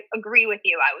 then I agree with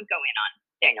you. I would go in on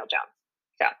Daniel Jones.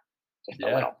 So just a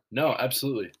little. No,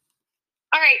 absolutely.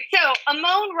 All right. So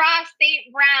Amon-Ra St.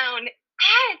 Brown.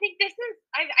 I think this is,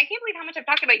 I can't believe how much I've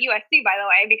talked about USC, by the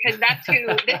way, because that's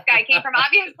who this guy came from.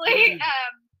 Obviously,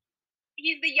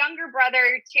 he's the younger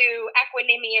brother to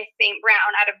Equanimous St.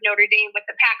 Brown out of Notre Dame with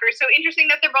the Packers. So interesting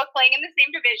that they're both playing in the same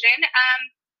division.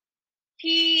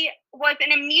 He was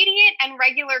an immediate and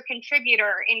regular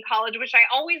contributor in college, which I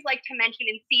always like to mention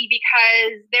and see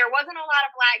because there wasn't a lot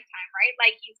of lag time, right?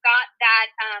 Like he's got that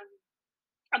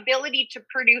ability to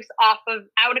produce out of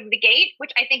the gate,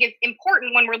 which I think is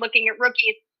important when we're looking at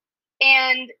rookies.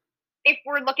 And if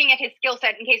we're looking at his skill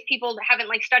set, in case people haven't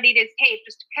like studied his tape,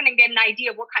 just to kind of get an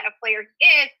idea of what kind of player he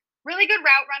is, really good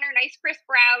route runner, nice crisp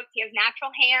routes. He has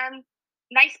natural hands,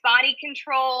 nice body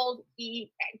control. He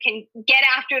can get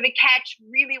after the catch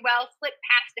really well, slip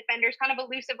past defenders, kind of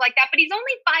elusive like that. But he's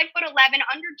only 5'11",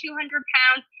 under 200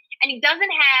 pounds, and he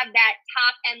doesn't have that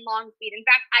top end long speed. In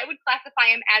fact, I would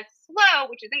classify him as slow,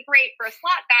 which isn't great for a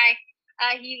slot guy.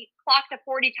 He clocked a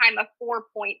 40 time of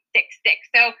 4.66,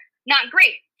 so not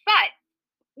great. But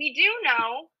we do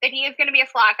know that he is going to be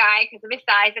a slot guy because of his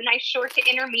size, a nice short to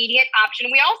intermediate option.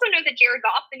 We also know that Jared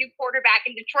Goff, the new quarterback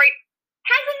in Detroit,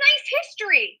 has a nice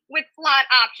history with slot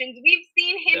options. We've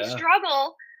seen him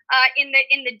struggle in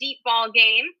the deep ball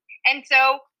game, and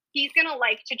so he's going to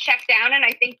like to check down. And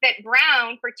I think that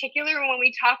Brown, particularly when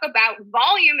we talk about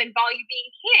volume and volume being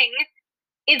king,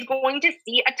 is going to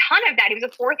see a ton of that. He was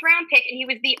a 4th-round pick, and he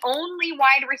was the only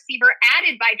wide receiver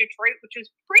added by Detroit, which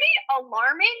was pretty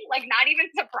alarming, like not even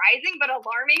surprising, but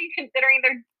alarming considering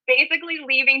they're basically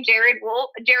leaving Jared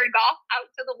Goff out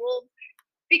to the Wolves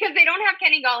because they don't have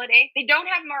Kenny Golladay, they don't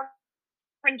have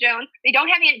Marvin Jones, they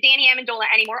don't have Danny Amendola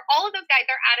anymore. All of those guys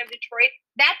are out of Detroit.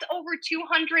 That's over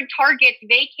 200 targets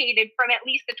vacated from at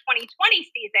least the 2020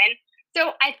 season.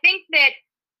 So I think that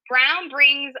Brown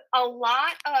brings a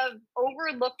lot of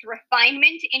overlooked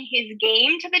refinement in his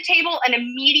game to the table, an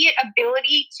immediate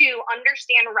ability to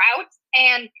understand routes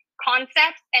and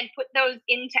concepts and put those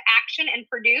into action and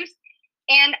produce.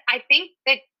 And I think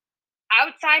that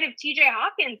outside of TJ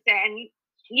Hawkinson,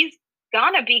 he's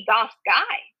gonna be Goff's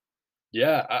guy.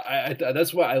 Yeah, I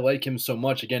that's why I like him so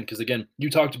much. Again, because you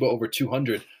talked about over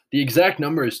 200. The exact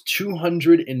number is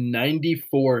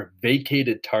 294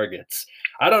 vacated targets.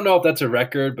 I don't know if that's a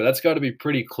record, but that's got to be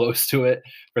pretty close to it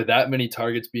for that many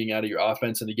targets being out of your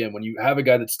offense. And again, when you have a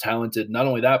guy that's talented, not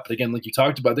only that, but again, like you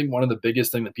talked about, I think one of the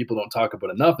biggest things that people don't talk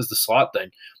about enough is the slot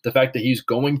thing. The fact that he's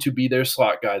going to be their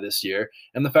slot guy this year,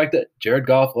 and the fact that Jared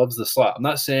Goff loves the slot.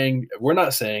 We're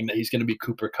not saying that he's going to be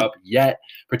Cooper Kupp yet,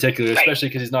 particularly, especially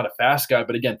because he's not a fast guy.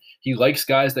 But again, he likes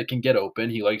guys that can get open.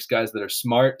 He likes guys that are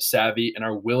smart, savvy, and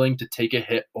are willing to take a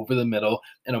hit over the middle.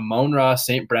 And Amon-Ra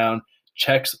St. Brown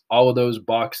checks all of those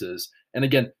boxes. And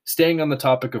again, staying on the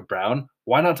topic of Brown,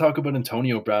 why not talk about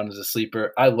Antonio Brown as a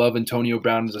sleeper? I love Antonio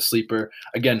Brown as a sleeper.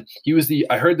 Again, he was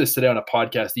I heard this today on a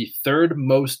podcast, the 3rd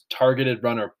most targeted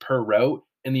runner per route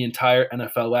in the entire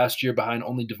NFL last year, behind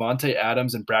only Devontae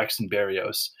Adams and Braxton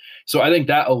Berrios. So I think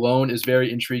that alone is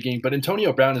very intriguing. But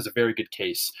Antonio Brown is a very good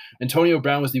case. Antonio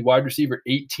Brown was the wide receiver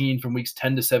 18 from weeks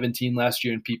 10 to 17 last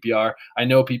year in PPR. I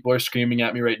know people are screaming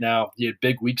at me right now. He had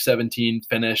big week 17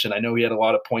 finish, and I know he had a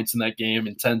lot of points in that game,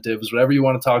 incentives, whatever you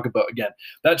want to talk about. Again,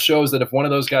 that shows that if one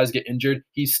of those guys get injured,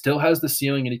 he still has the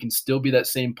ceiling and he can still be that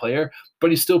same player, but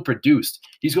he's still produced.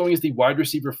 He's going as the wide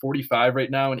receiver 45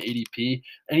 right now in ADP,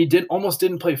 and he almost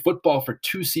didn't play football for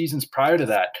 2 seasons prior to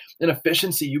that. In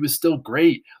efficiency, he was still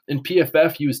great. In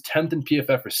PFF, he was 10th in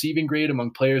PFF receiving grade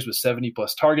among players with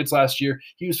 70-plus targets last year.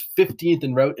 He was 15th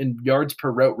in yards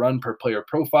per route run per player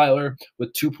profiler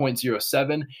with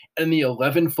 2.07. And the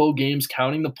 11 full games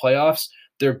counting the playoffs,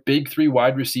 their big 3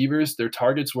 wide receivers, their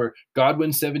targets were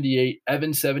Godwin 78,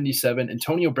 Evans 77,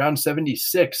 Antonio Brown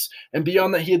 76. And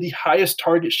beyond that, he had the highest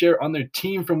target share on their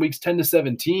team from weeks 10 to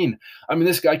 17. I mean,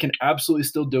 this guy can absolutely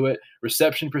still do it.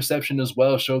 Reception perception as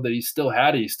well showed that he still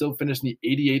had it. He still finished in the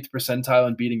 88th percentile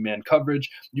in beating man coverage.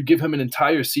 You give him an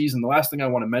entire season. The last thing I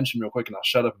want to mention real quick, and I'll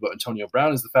shut up about Antonio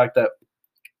Brown, is the fact that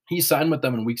he signed with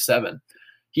them in week 7.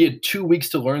 He had 2 weeks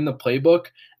to learn the playbook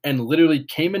and literally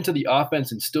came into the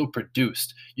offense and still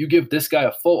produced. You give this guy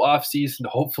a full offseason to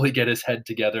hopefully get his head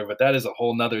together, but that is a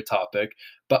whole nother topic.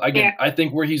 But again, I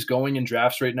think where he's going in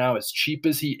drafts right now, as cheap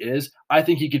as he is, I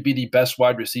think he could be the best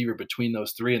wide receiver between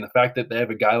those 3. And the fact that they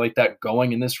have a guy like that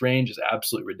going in this range is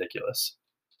absolutely ridiculous.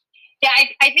 Yeah,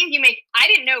 I think I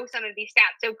didn't know some of these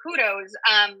stats, so kudos,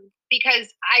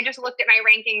 because I just looked at my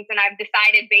rankings and I've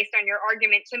decided based on your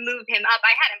argument to move him up.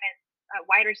 I had him as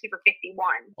wide receiver 51.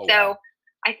 Oh, so wow.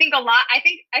 I think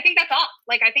I think that's off.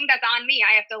 Like, I think that's on me.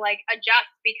 I have to adjust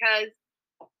because,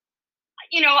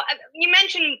 you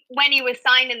mentioned when he was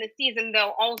signed in the season,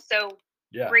 though, also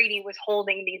Brady was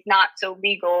holding these not so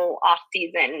legal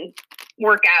off-season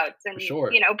workauts and,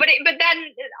 sure. But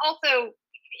then also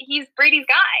he's Brady's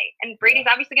guy, and Brady's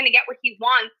obviously going to get what he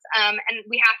wants. And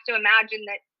we have to imagine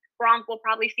that Gronk will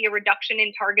probably see a reduction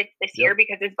in targets this year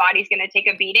because his body's going to take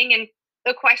a beating. And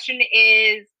the question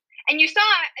is, and you saw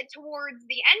towards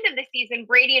the end of the season,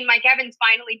 Brady and Mike Evans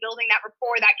finally building that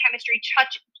rapport, that chemistry.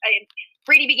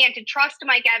 Brady began to trust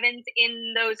Mike Evans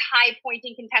in those high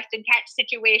pointing contested catch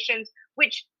situations,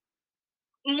 which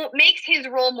makes his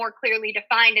role more clearly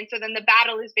defined. And so then the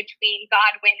battle is between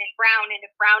Godwin and Brown. And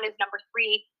if Brown is number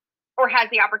 3 or has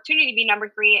the opportunity to be number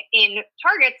 3 in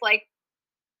targets, like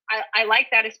I like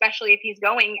that, especially if he's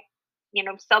going,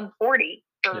 sub 40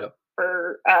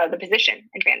 for the position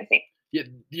in fantasy. Yeah,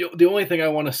 the only thing I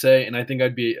want to say, and I think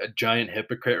I'd be a giant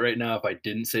hypocrite right now if I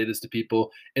didn't say this to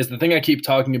people, is the thing I keep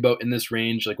talking about in this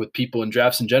range, like with people in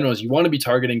drafts in general, is you want to be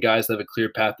targeting guys that have a clear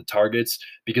path to targets,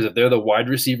 because if they're the wide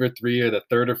receiver 3 or the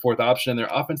 3rd or 4th option in their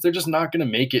offense, they're just not going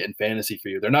to make it in fantasy for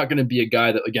you. They're not going to be a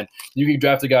guy that, again, you can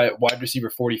draft a guy at wide receiver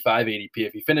 45 ADP.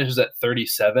 If he finishes at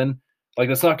 37, like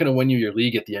that's not going to win you your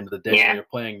league at the end of the day when you're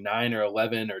playing 9 or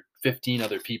 11 or 15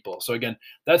 other people. So again,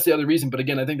 that's the other reason. But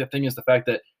again, I think the thing is the fact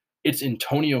that it's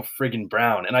Antonio friggin'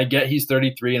 Brown. And I get he's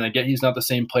 33 and I get he's not the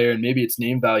same player and maybe it's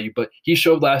name value, but he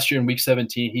showed last year in week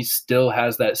 17, he still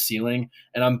has that ceiling.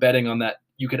 And I'm betting on that.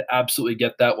 You could absolutely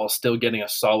get that while still getting a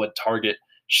solid target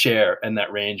share in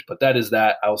that range. But that is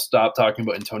that. I'll stop talking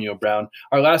about Antonio Brown.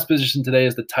 Our last position today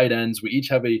is the tight ends. We each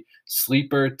have a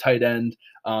sleeper tight end.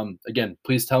 Again,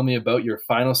 please tell me about your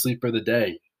final sleeper of the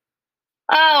day.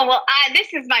 Oh, well,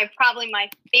 this is probably my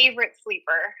favorite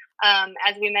sleeper.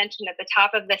 As we mentioned at the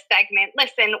top of the segment,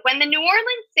 listen, when the New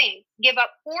Orleans Saints give up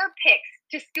 4 picks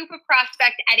to scoop a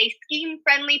prospect at a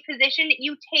scheme-friendly position,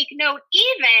 you take note,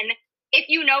 even if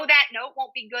you know that note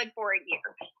won't be good for a year.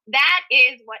 That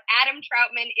is what Adam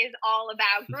Trautman is all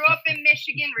about. Grew up in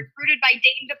Michigan, recruited by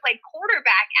Dayton to play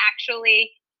quarterback,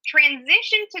 actually,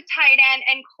 transitioned to tight end,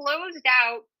 and closed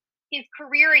out his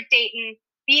career at Dayton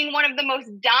being one of the most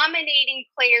dominating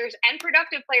players and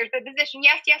productive players at the position.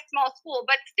 Yes, small school,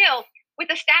 but still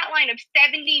with a stat line of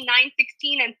 70, 9,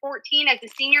 16, and 14 as a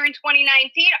senior in 2019.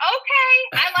 Okay,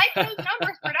 I like those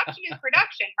numbers. Production is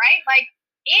production, right?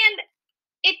 And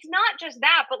it's not just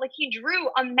that, but he drew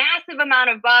a massive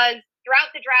amount of buzz throughout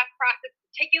the draft process,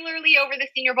 particularly over the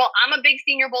Senior Bowl. I'm a big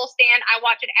Senior Bowl stan. I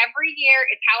watch it every year.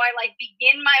 It's how I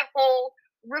begin my whole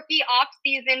rookie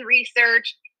off-season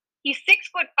research. He's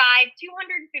 6'5",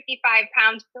 255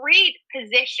 pounds, great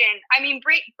position.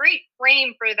 Great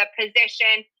frame for the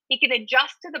position. He can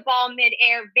adjust to the ball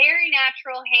midair, very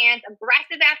natural hands,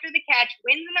 aggressive after the catch,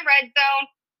 wins in the red zone.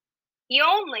 He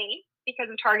only, because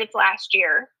of targets last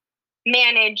year,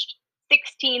 managed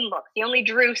 16 looks. He only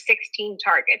drew 16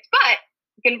 targets, but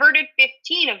converted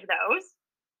 15 of those.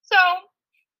 So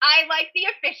I like the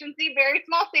efficiency, very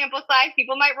small sample size.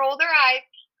 People might roll their eyes.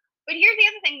 But here's the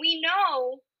other thing. We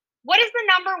know, what is the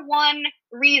number one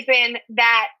reason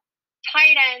that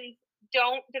tight ends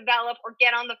don't develop or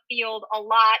get on the field a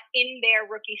lot in their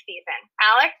rookie season?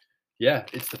 Alex? Yeah,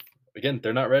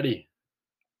 they're not ready.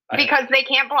 Because they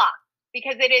can't block.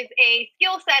 Because it is a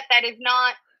skill set that is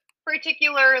not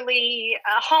particularly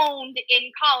honed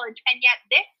in college. And yet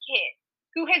this kid,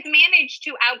 who has managed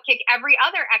to outkick every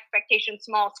other expectation,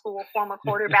 small school, former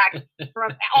quarterback,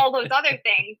 from all those other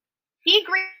things, he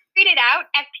graded out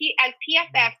as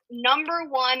PFF's number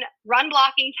 1 run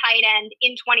blocking tight end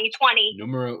in 2020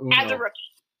 as a rookie.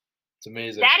 It's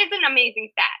amazing. That is an amazing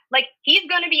stat. He's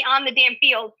going to be on the damn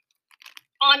field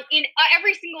in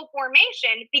every single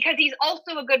formation because he's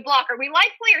also a good blocker. We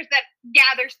like players that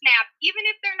gather snaps, even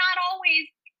if they're not always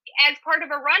as part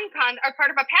of a or part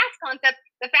of a pass concept.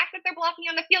 The fact that they're blocking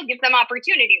on the field gives them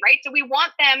opportunity, right? So we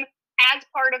want them as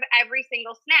part of every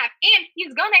single snap. And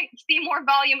he's going to see more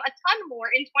volume, a ton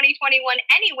more in 2021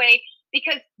 anyway,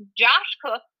 because Jared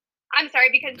Cook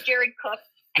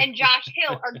and Josh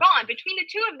Hill are gone. Between the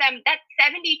two of them, that's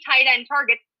 70 tight end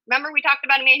targets. Remember, we talked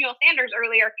about Emmanuel Sanders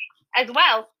earlier as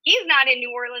well. He's not in New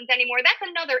Orleans anymore. That's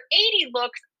another 80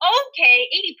 looks. Okay,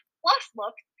 80 plus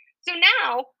looks. So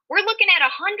now we're looking at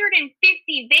 150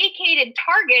 vacated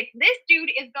targets. This dude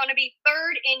is going to be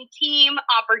 3rd in team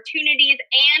opportunities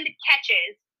and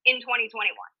catches in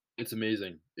 2021. It's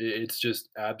amazing. It's just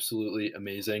absolutely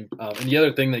amazing. And the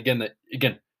other thing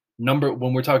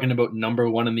when we're talking about number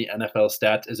 1 in the NFL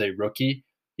stats as a rookie,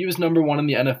 he was number 1 in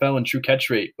the NFL in true catch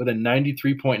rate with a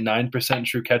 93.9%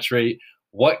 true catch rate.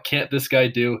 What can't this guy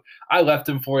do? I left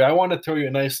him for you. I want to throw you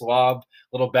a nice lob,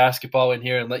 little basketball in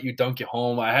here and let you dunk it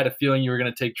home. I had a feeling you were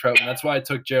going to take Trautman. That's why I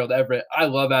took Gerald Everett. I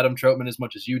love Adam Trautman as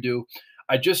much as you do.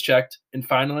 I just checked, and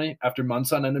finally, after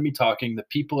months on end of me talking, the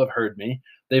people have heard me.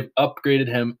 They've upgraded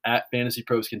him at Fantasy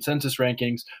Pros consensus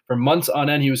rankings. For months on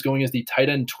end, he was going as the tight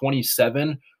end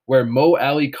 27, where Mo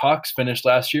Alley Cox finished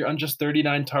last year on just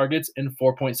 39 targets and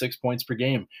 4.6 points per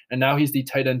game. And now he's the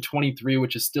tight end 23,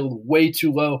 which is still way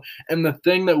too low. And the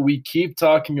thing that we keep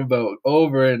talking about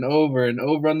over and over and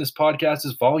over on this podcast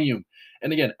is volume.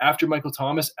 And again, after Michael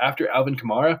Thomas, after Alvin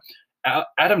Kamara,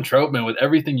 Adam Trautman, with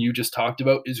everything you just talked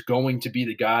about, is going to be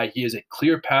the guy. He has a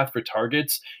clear path for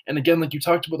targets. And again, like you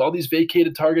talked about, all these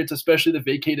vacated targets, especially the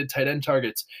vacated tight end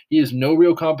targets, he has no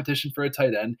real competition for a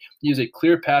tight end. He has a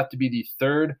clear path to be the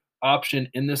third option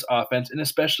in this offense, and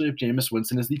especially if Jameis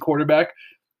Winston is the quarterback.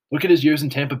 Look at his years in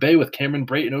Tampa Bay with Cameron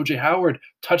Brate and O.J. Howard.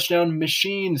 Touchdown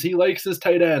machines. He likes his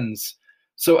tight ends.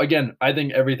 So again, I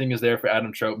think everything is there for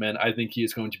Adam Trautman. I think he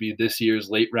is going to be this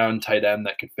year's late round tight end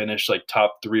that could finish like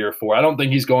top 3 or 4. I don't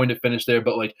think he's going to finish there,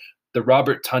 but like the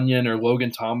Robert Tonyan or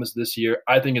Logan Thomas this year,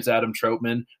 I think it's Adam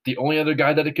Trautman. The only other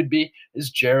guy that it could be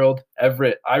is Gerald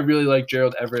Everett. I really like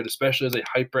Gerald Everett, especially as a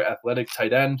hyper athletic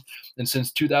tight end. And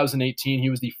since 2018, he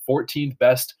was the 14th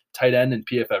best tight end in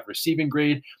PFF receiving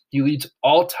grade. He leads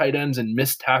all tight ends in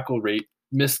missed tackle rate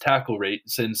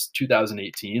since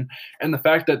 2018. And the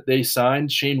fact that they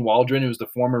signed Shane Waldron, who's the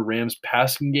former Rams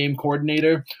passing game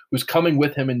coordinator, who's coming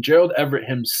with him, and Gerald Everett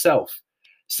himself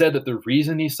said that the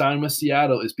reason he signed with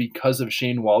Seattle is because of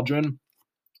Shane Waldron.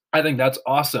 I think that's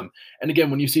awesome. And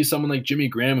again, when you see someone like Jimmy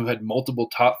Graham, who had multiple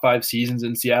top 5 seasons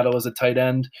in Seattle as a tight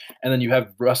end, and then you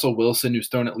have Russell Wilson, who's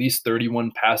thrown at least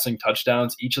 31 passing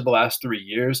touchdowns each of the last 3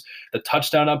 years, the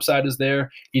touchdown upside is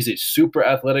there. He's a super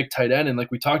athletic tight end. And like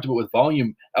we talked about with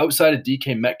volume, outside of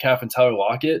DK Metcalf and Tyler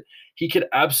Lockett, he could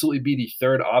absolutely be the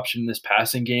third option in this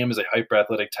passing game as a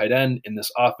hyper-athletic tight end in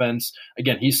this offense.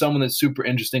 Again, he's someone that's super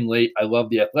interesting late. I love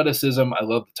the athleticism. I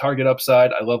love the target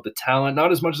upside. I love the talent.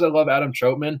 Not as much as I love Adam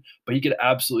Trautman, but he could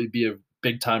absolutely be a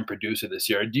big-time producer this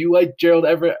year. Do you like Gerald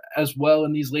Everett as well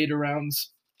in these later rounds?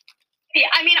 Yeah,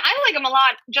 I mean, I like him a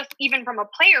lot, just even from a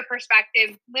player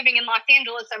perspective. Living in Los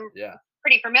Angeles, I'm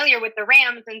pretty familiar with the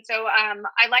Rams. And so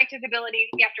I liked his ability.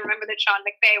 You have to remember that Sean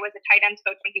McVay was a tight ends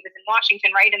coach when he was in Washington,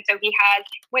 right? And so he has,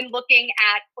 when looking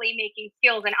at playmaking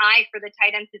skills, an eye for the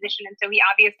tight end position. And so he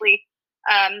obviously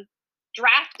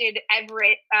drafted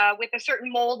Everett with a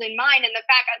certain mold in mind. And the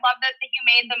fact, I love that you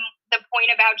made the point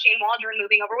about Shane Waldron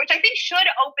moving over, which I think should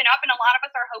open up, and a lot of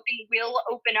us are hoping will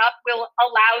open up, will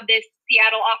allow this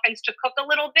Seattle offense to cook a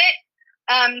little bit.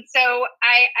 So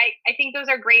I think those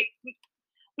are great.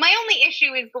 My only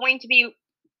issue is going to be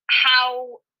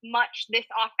how much this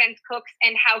offense cooks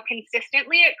and how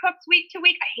consistently it cooks week to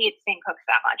week. I hate saying cooks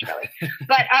that much, really.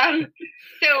 But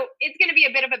so it's going to be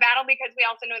a bit of a battle, because we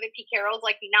also know that Pete Carroll's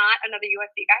like not another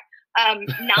USC guy,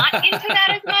 not into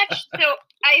that as much. So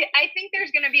I think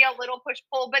there's going to be a little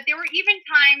push-pull, but there were even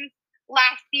times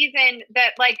last season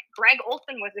that like Greg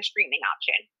Olsen was a streaming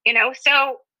option, you know?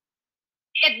 So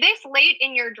at this late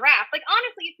in your draft, like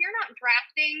honestly, if you're not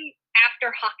drafting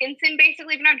after Hawkinson,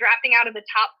 basically, if you're not drafting out of the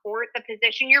top 4 at the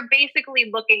position, you're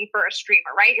basically looking for a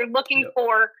streamer, right? You're looking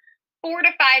for 4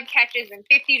 to 5 catches and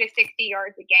 50 to 60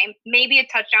 yards a game, maybe a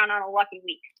touchdown on a lucky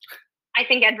week. I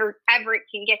think Everett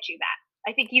can get you that.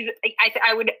 I think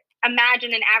I would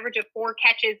imagine an average of 4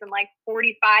 catches and like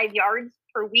 45 yards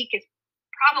per week is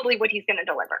probably what he's going to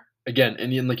deliver. Again,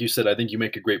 and like you said, I think you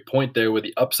make a great point there where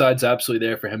the upside's absolutely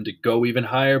there for him to go even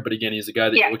higher. But again, he's a guy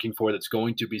that you're looking for that's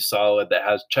going to be solid,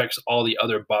 that checks all the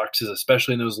other boxes,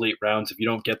 especially in those late rounds. If you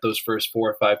don't get those first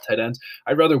 4 or 5 tight ends,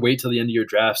 I'd rather wait till the end of your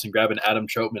drafts and grab an Adam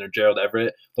Trautman or Gerald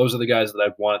Everett. Those are the guys that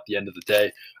I'd want at the end of the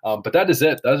day. But that is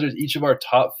it. Those are each of our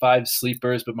top 5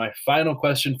 sleepers. But my final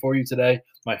question for you today,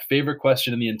 my favorite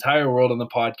question in the entire world on the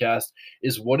podcast,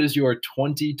 is what is your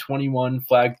 2021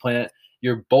 flag plant?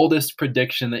 Your boldest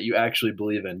prediction that you actually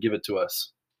believe in. Give it to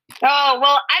us. Oh,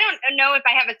 well, I don't know if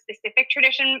I have a specific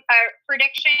prediction,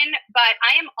 but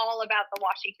I am all about the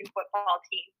Washington football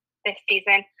team this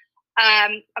season.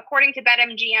 According to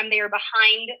BetMGM, they are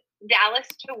behind Dallas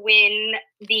to win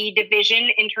the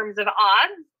division in terms of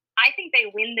odds. I think they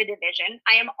win the division.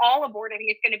 I am all aboard. I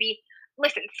think it's going to be,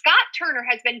 listen, Scott Turner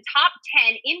has been top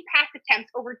 10 in pass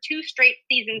attempts over 2 straight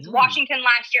seasons. Washington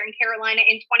last year and Carolina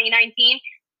in 2019.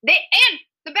 And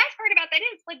the best part about that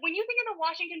is, like, when you think of the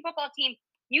Washington football team,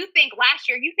 you think last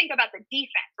year, you think about the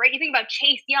defense, right? You think about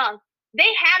Chase Young. They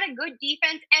had a good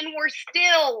defense and were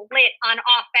still lit on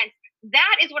offense.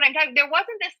 That is what I'm talking. There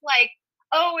wasn't this like,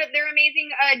 oh, they're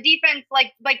amazing defense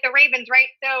like the Ravens,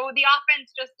 right? So the offense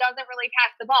just doesn't really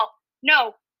pass the ball.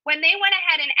 No, when they went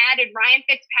ahead and added Ryan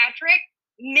Fitzpatrick,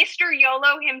 Mr.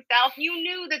 YOLO himself, you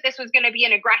knew that this was going to be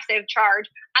an aggressive charge.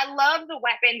 I love the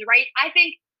weapons, right? I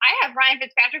think I have Ryan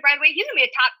Fitzpatrick, by the way. He's going to be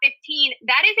a top 15.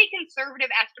 That is a conservative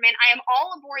estimate. I am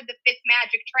all aboard the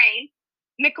Fitzmagic train.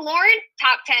 McLaurin,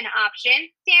 top 10 option.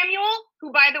 Samuel, who,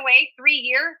 by the way,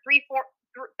 3-year,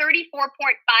 $34.5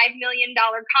 million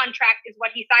contract is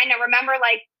what he signed. Now, remember,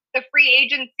 like, the free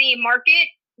agency market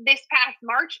this past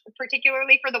March,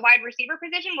 particularly for the wide receiver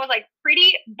position, was, like,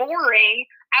 pretty boring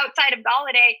outside of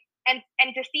Golladay.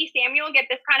 And to see Samuel get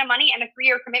this kind of money and a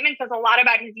 3-year commitment says a lot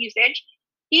about his usage.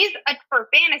 He's, for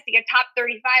fantasy, a top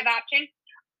 35 option.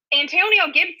 Antonio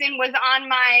Gibson was on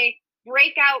my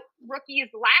breakout rookies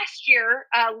last year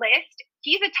list.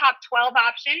 He's a top 12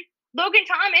 option. Logan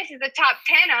Thomas is a top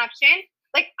 10 option.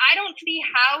 Like, I don't see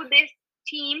how this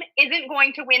team isn't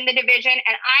going to win the division,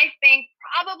 and I think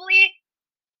probably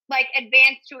like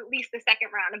advance to at least the second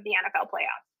round of the NFL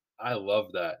playoffs. I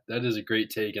love that. That is a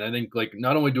great take. And I think, like,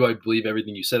 not only do I believe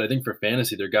everything you said, I think for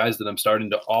fantasy, they're guys that I'm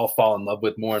starting to all fall in love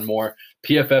with more and more.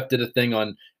 PFF did a thing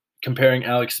on comparing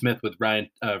Alex Smith with Ryan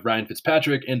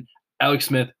Fitzpatrick, and Alex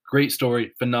Smith, great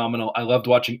story, phenomenal. I loved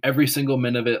watching every single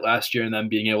minute of it last year and them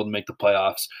being able to make the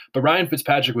playoffs. But Ryan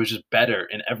Fitzpatrick was just better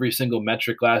in every single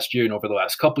metric last year and over the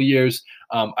last couple years.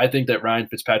 I think that Ryan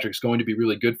Fitzpatrick is going to be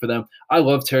really good for them. I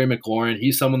love Terry McLaurin.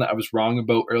 He's someone that I was wrong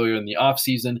about earlier in the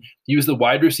offseason. He was the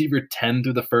wide receiver 10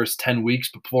 through the first 10 weeks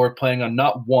before playing on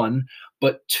not one,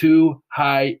 but 2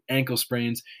 high ankle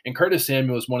sprains. And Curtis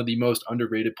Samuel is one of the most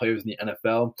underrated players in the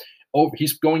NFL.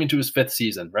 He's going into his 5th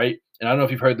season, right? And I don't know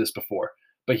if you've heard this before,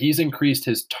 but he's increased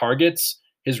his targets,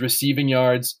 his receiving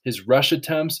yards, his rush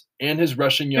attempts, and his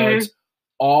rushing yards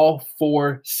all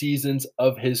 4 seasons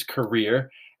of his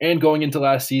career. And going into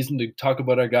last season, to talk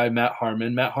about our guy, Matt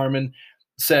Harmon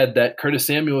said that Curtis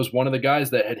Samuel is one of the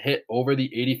guys that had hit over the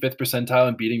 85th percentile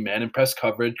in beating man and press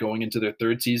coverage going into their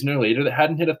 3rd season or later that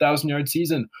hadn't hit a 1,000-yard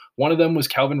season. One of them was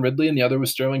Calvin Ridley and the other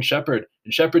was Sterling Shepard.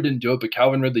 And Shepard didn't do it, but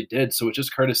Calvin Ridley did. So it's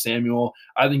just Curtis Samuel.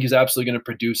 I think he's absolutely going to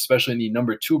produce, especially in the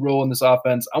number 2 role in this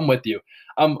offense. I'm with you.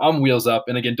 I'm wheels up.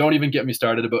 And again, don't even get me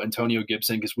started about Antonio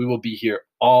Gibson because we will be here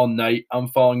all night. I'm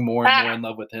falling more and more in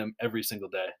love with him every single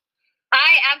day.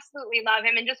 I absolutely love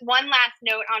him. And just one last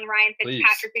note on Ryan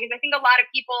Fitzpatrick, because I think a lot of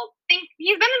people think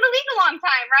he's been in the league a long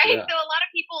time, right? Yeah. So a lot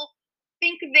of people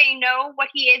think they know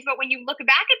what he is, but when you look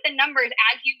back at the numbers,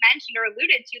 as you mentioned or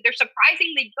alluded to, they're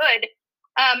surprisingly good.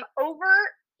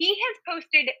 He has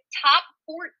posted top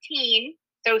 14,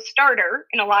 so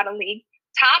starter in a lot of leagues,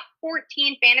 top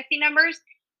 14 fantasy numbers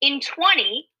in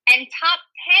 20 and top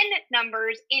 10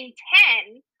 numbers in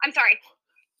 10. I'm sorry.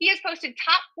 He has posted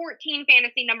top 14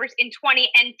 fantasy numbers in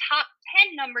 20 and top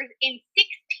 10 numbers in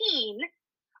 16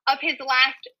 of his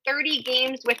last 30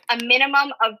 games with a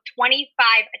minimum of 25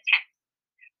 attempts.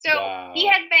 So He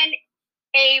has been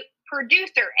a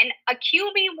producer, and a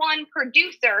QB1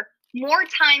 producer more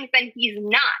times than he's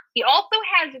not. He also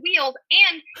has wheels,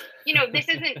 and, this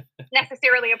isn't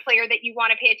necessarily a player that you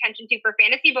want to pay attention to for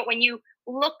fantasy, but when you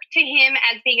look to him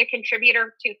as being a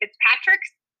contributor to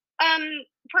Fitzpatrick's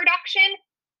production,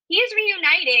 he is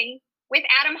reuniting with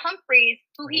Adam Humphries,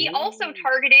 who he also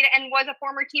targeted and was a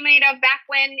former teammate of back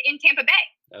when in Tampa Bay.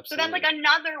 Absolutely. So that's like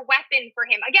another weapon for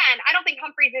him. Again, I don't think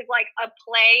Humphries is like a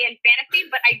play in fantasy,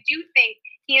 but I do think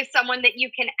he is someone that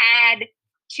you can add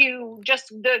to just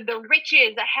the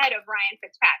riches ahead of Ryan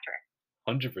Fitzpatrick.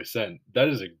 100%. That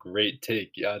is a great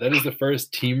take. Yeah, that is the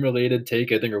first team-related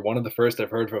take, I think, or one of the first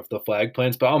I've heard of the flag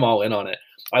plants, but I'm all in on it.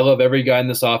 I love every guy in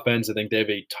this offense. I think they have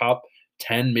a top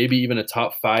 10, maybe even a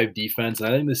top 5 defense. And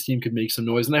I think this team could make some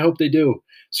noise, and I hope they do.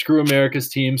 Screw America's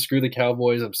team. Screw the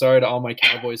Cowboys. I'm sorry to all my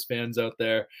Cowboys fans out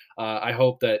there. I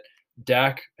hope that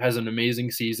Dak has an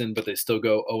amazing season, but they still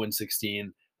go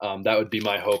 0-16. That would be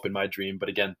my hope and my dream. But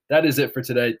again, that is it for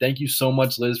today. Thank you so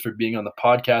much, Liz, for being on the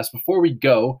podcast. Before we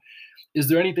go, is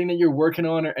there anything that you're working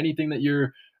on or anything that you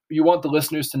want the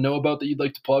listeners to know about that you'd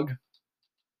like to plug?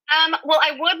 Well,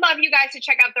 I would love you guys to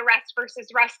check out the Rest versus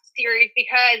Rust series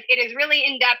because it is really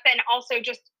in-depth, and also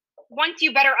just once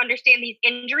you better understand these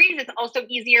injuries, it's also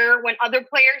easier when other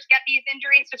players get these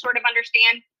injuries to sort of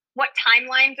understand what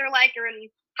timelines are like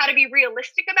and how to be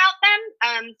realistic about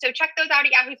them. So check those out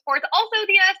at Yahoo Sports. Also,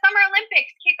 the Summer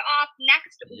Olympics kick off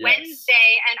next Wednesday,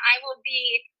 and I will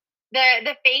be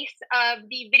the face of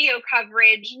the video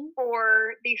coverage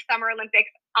for the Summer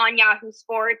Olympics on Yahoo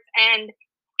Sports, and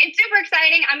it's super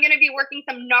exciting. I'm going to be working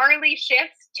some gnarly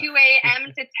shifts, 2 a.m.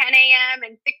 to 10 a.m.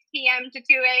 and 6 p.m. to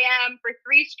 2 a.m. for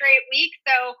 3 straight weeks.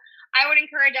 So I would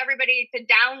encourage everybody to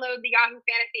download the Yahoo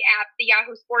Fantasy app, the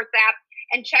Yahoo Sports app,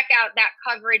 and check out that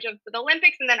coverage of the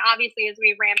Olympics. And then obviously as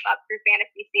we ramp up through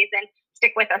fantasy season,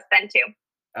 stick with us then too.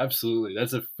 Absolutely.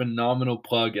 That's a phenomenal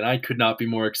plug, and I could not be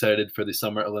more excited for the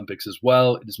Summer Olympics as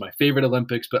well. It is my favorite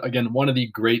Olympics, but again, one of the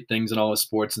great things in all of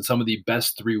sports and some of the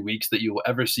best 3 weeks that you will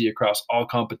ever see across all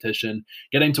competition.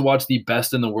 Getting to watch the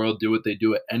best in the world do what they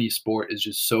do at any sport is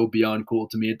just so beyond cool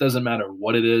to me. It doesn't matter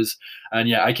what it is. And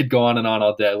yeah, I could go on and on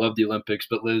all day. I love the Olympics,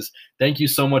 but Liz, thank you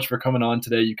so much for coming on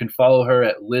today. You can follow her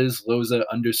at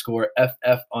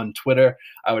LizLoza_FF on Twitter.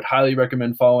 I would highly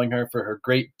recommend following her for her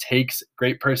great takes,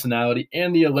 great personality,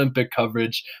 and the mini Olympic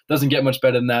coverage. Doesn't get much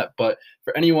better than that. But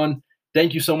for anyone,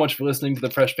 thank you so much for listening to the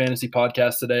Fresh Fantasy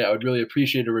Podcast today. I would really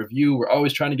appreciate a review. We're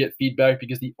always trying to get feedback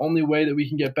because the only way that we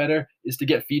can get better is to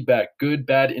get feedback. Good,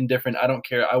 bad, indifferent. I don't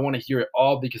care. I want to hear it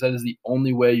all because that is the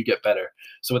only way you get better.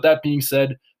 So with that being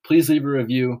said, please leave a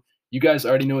review. You guys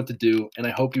already know what to do, and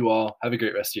I hope you all have a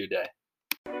great rest of your day.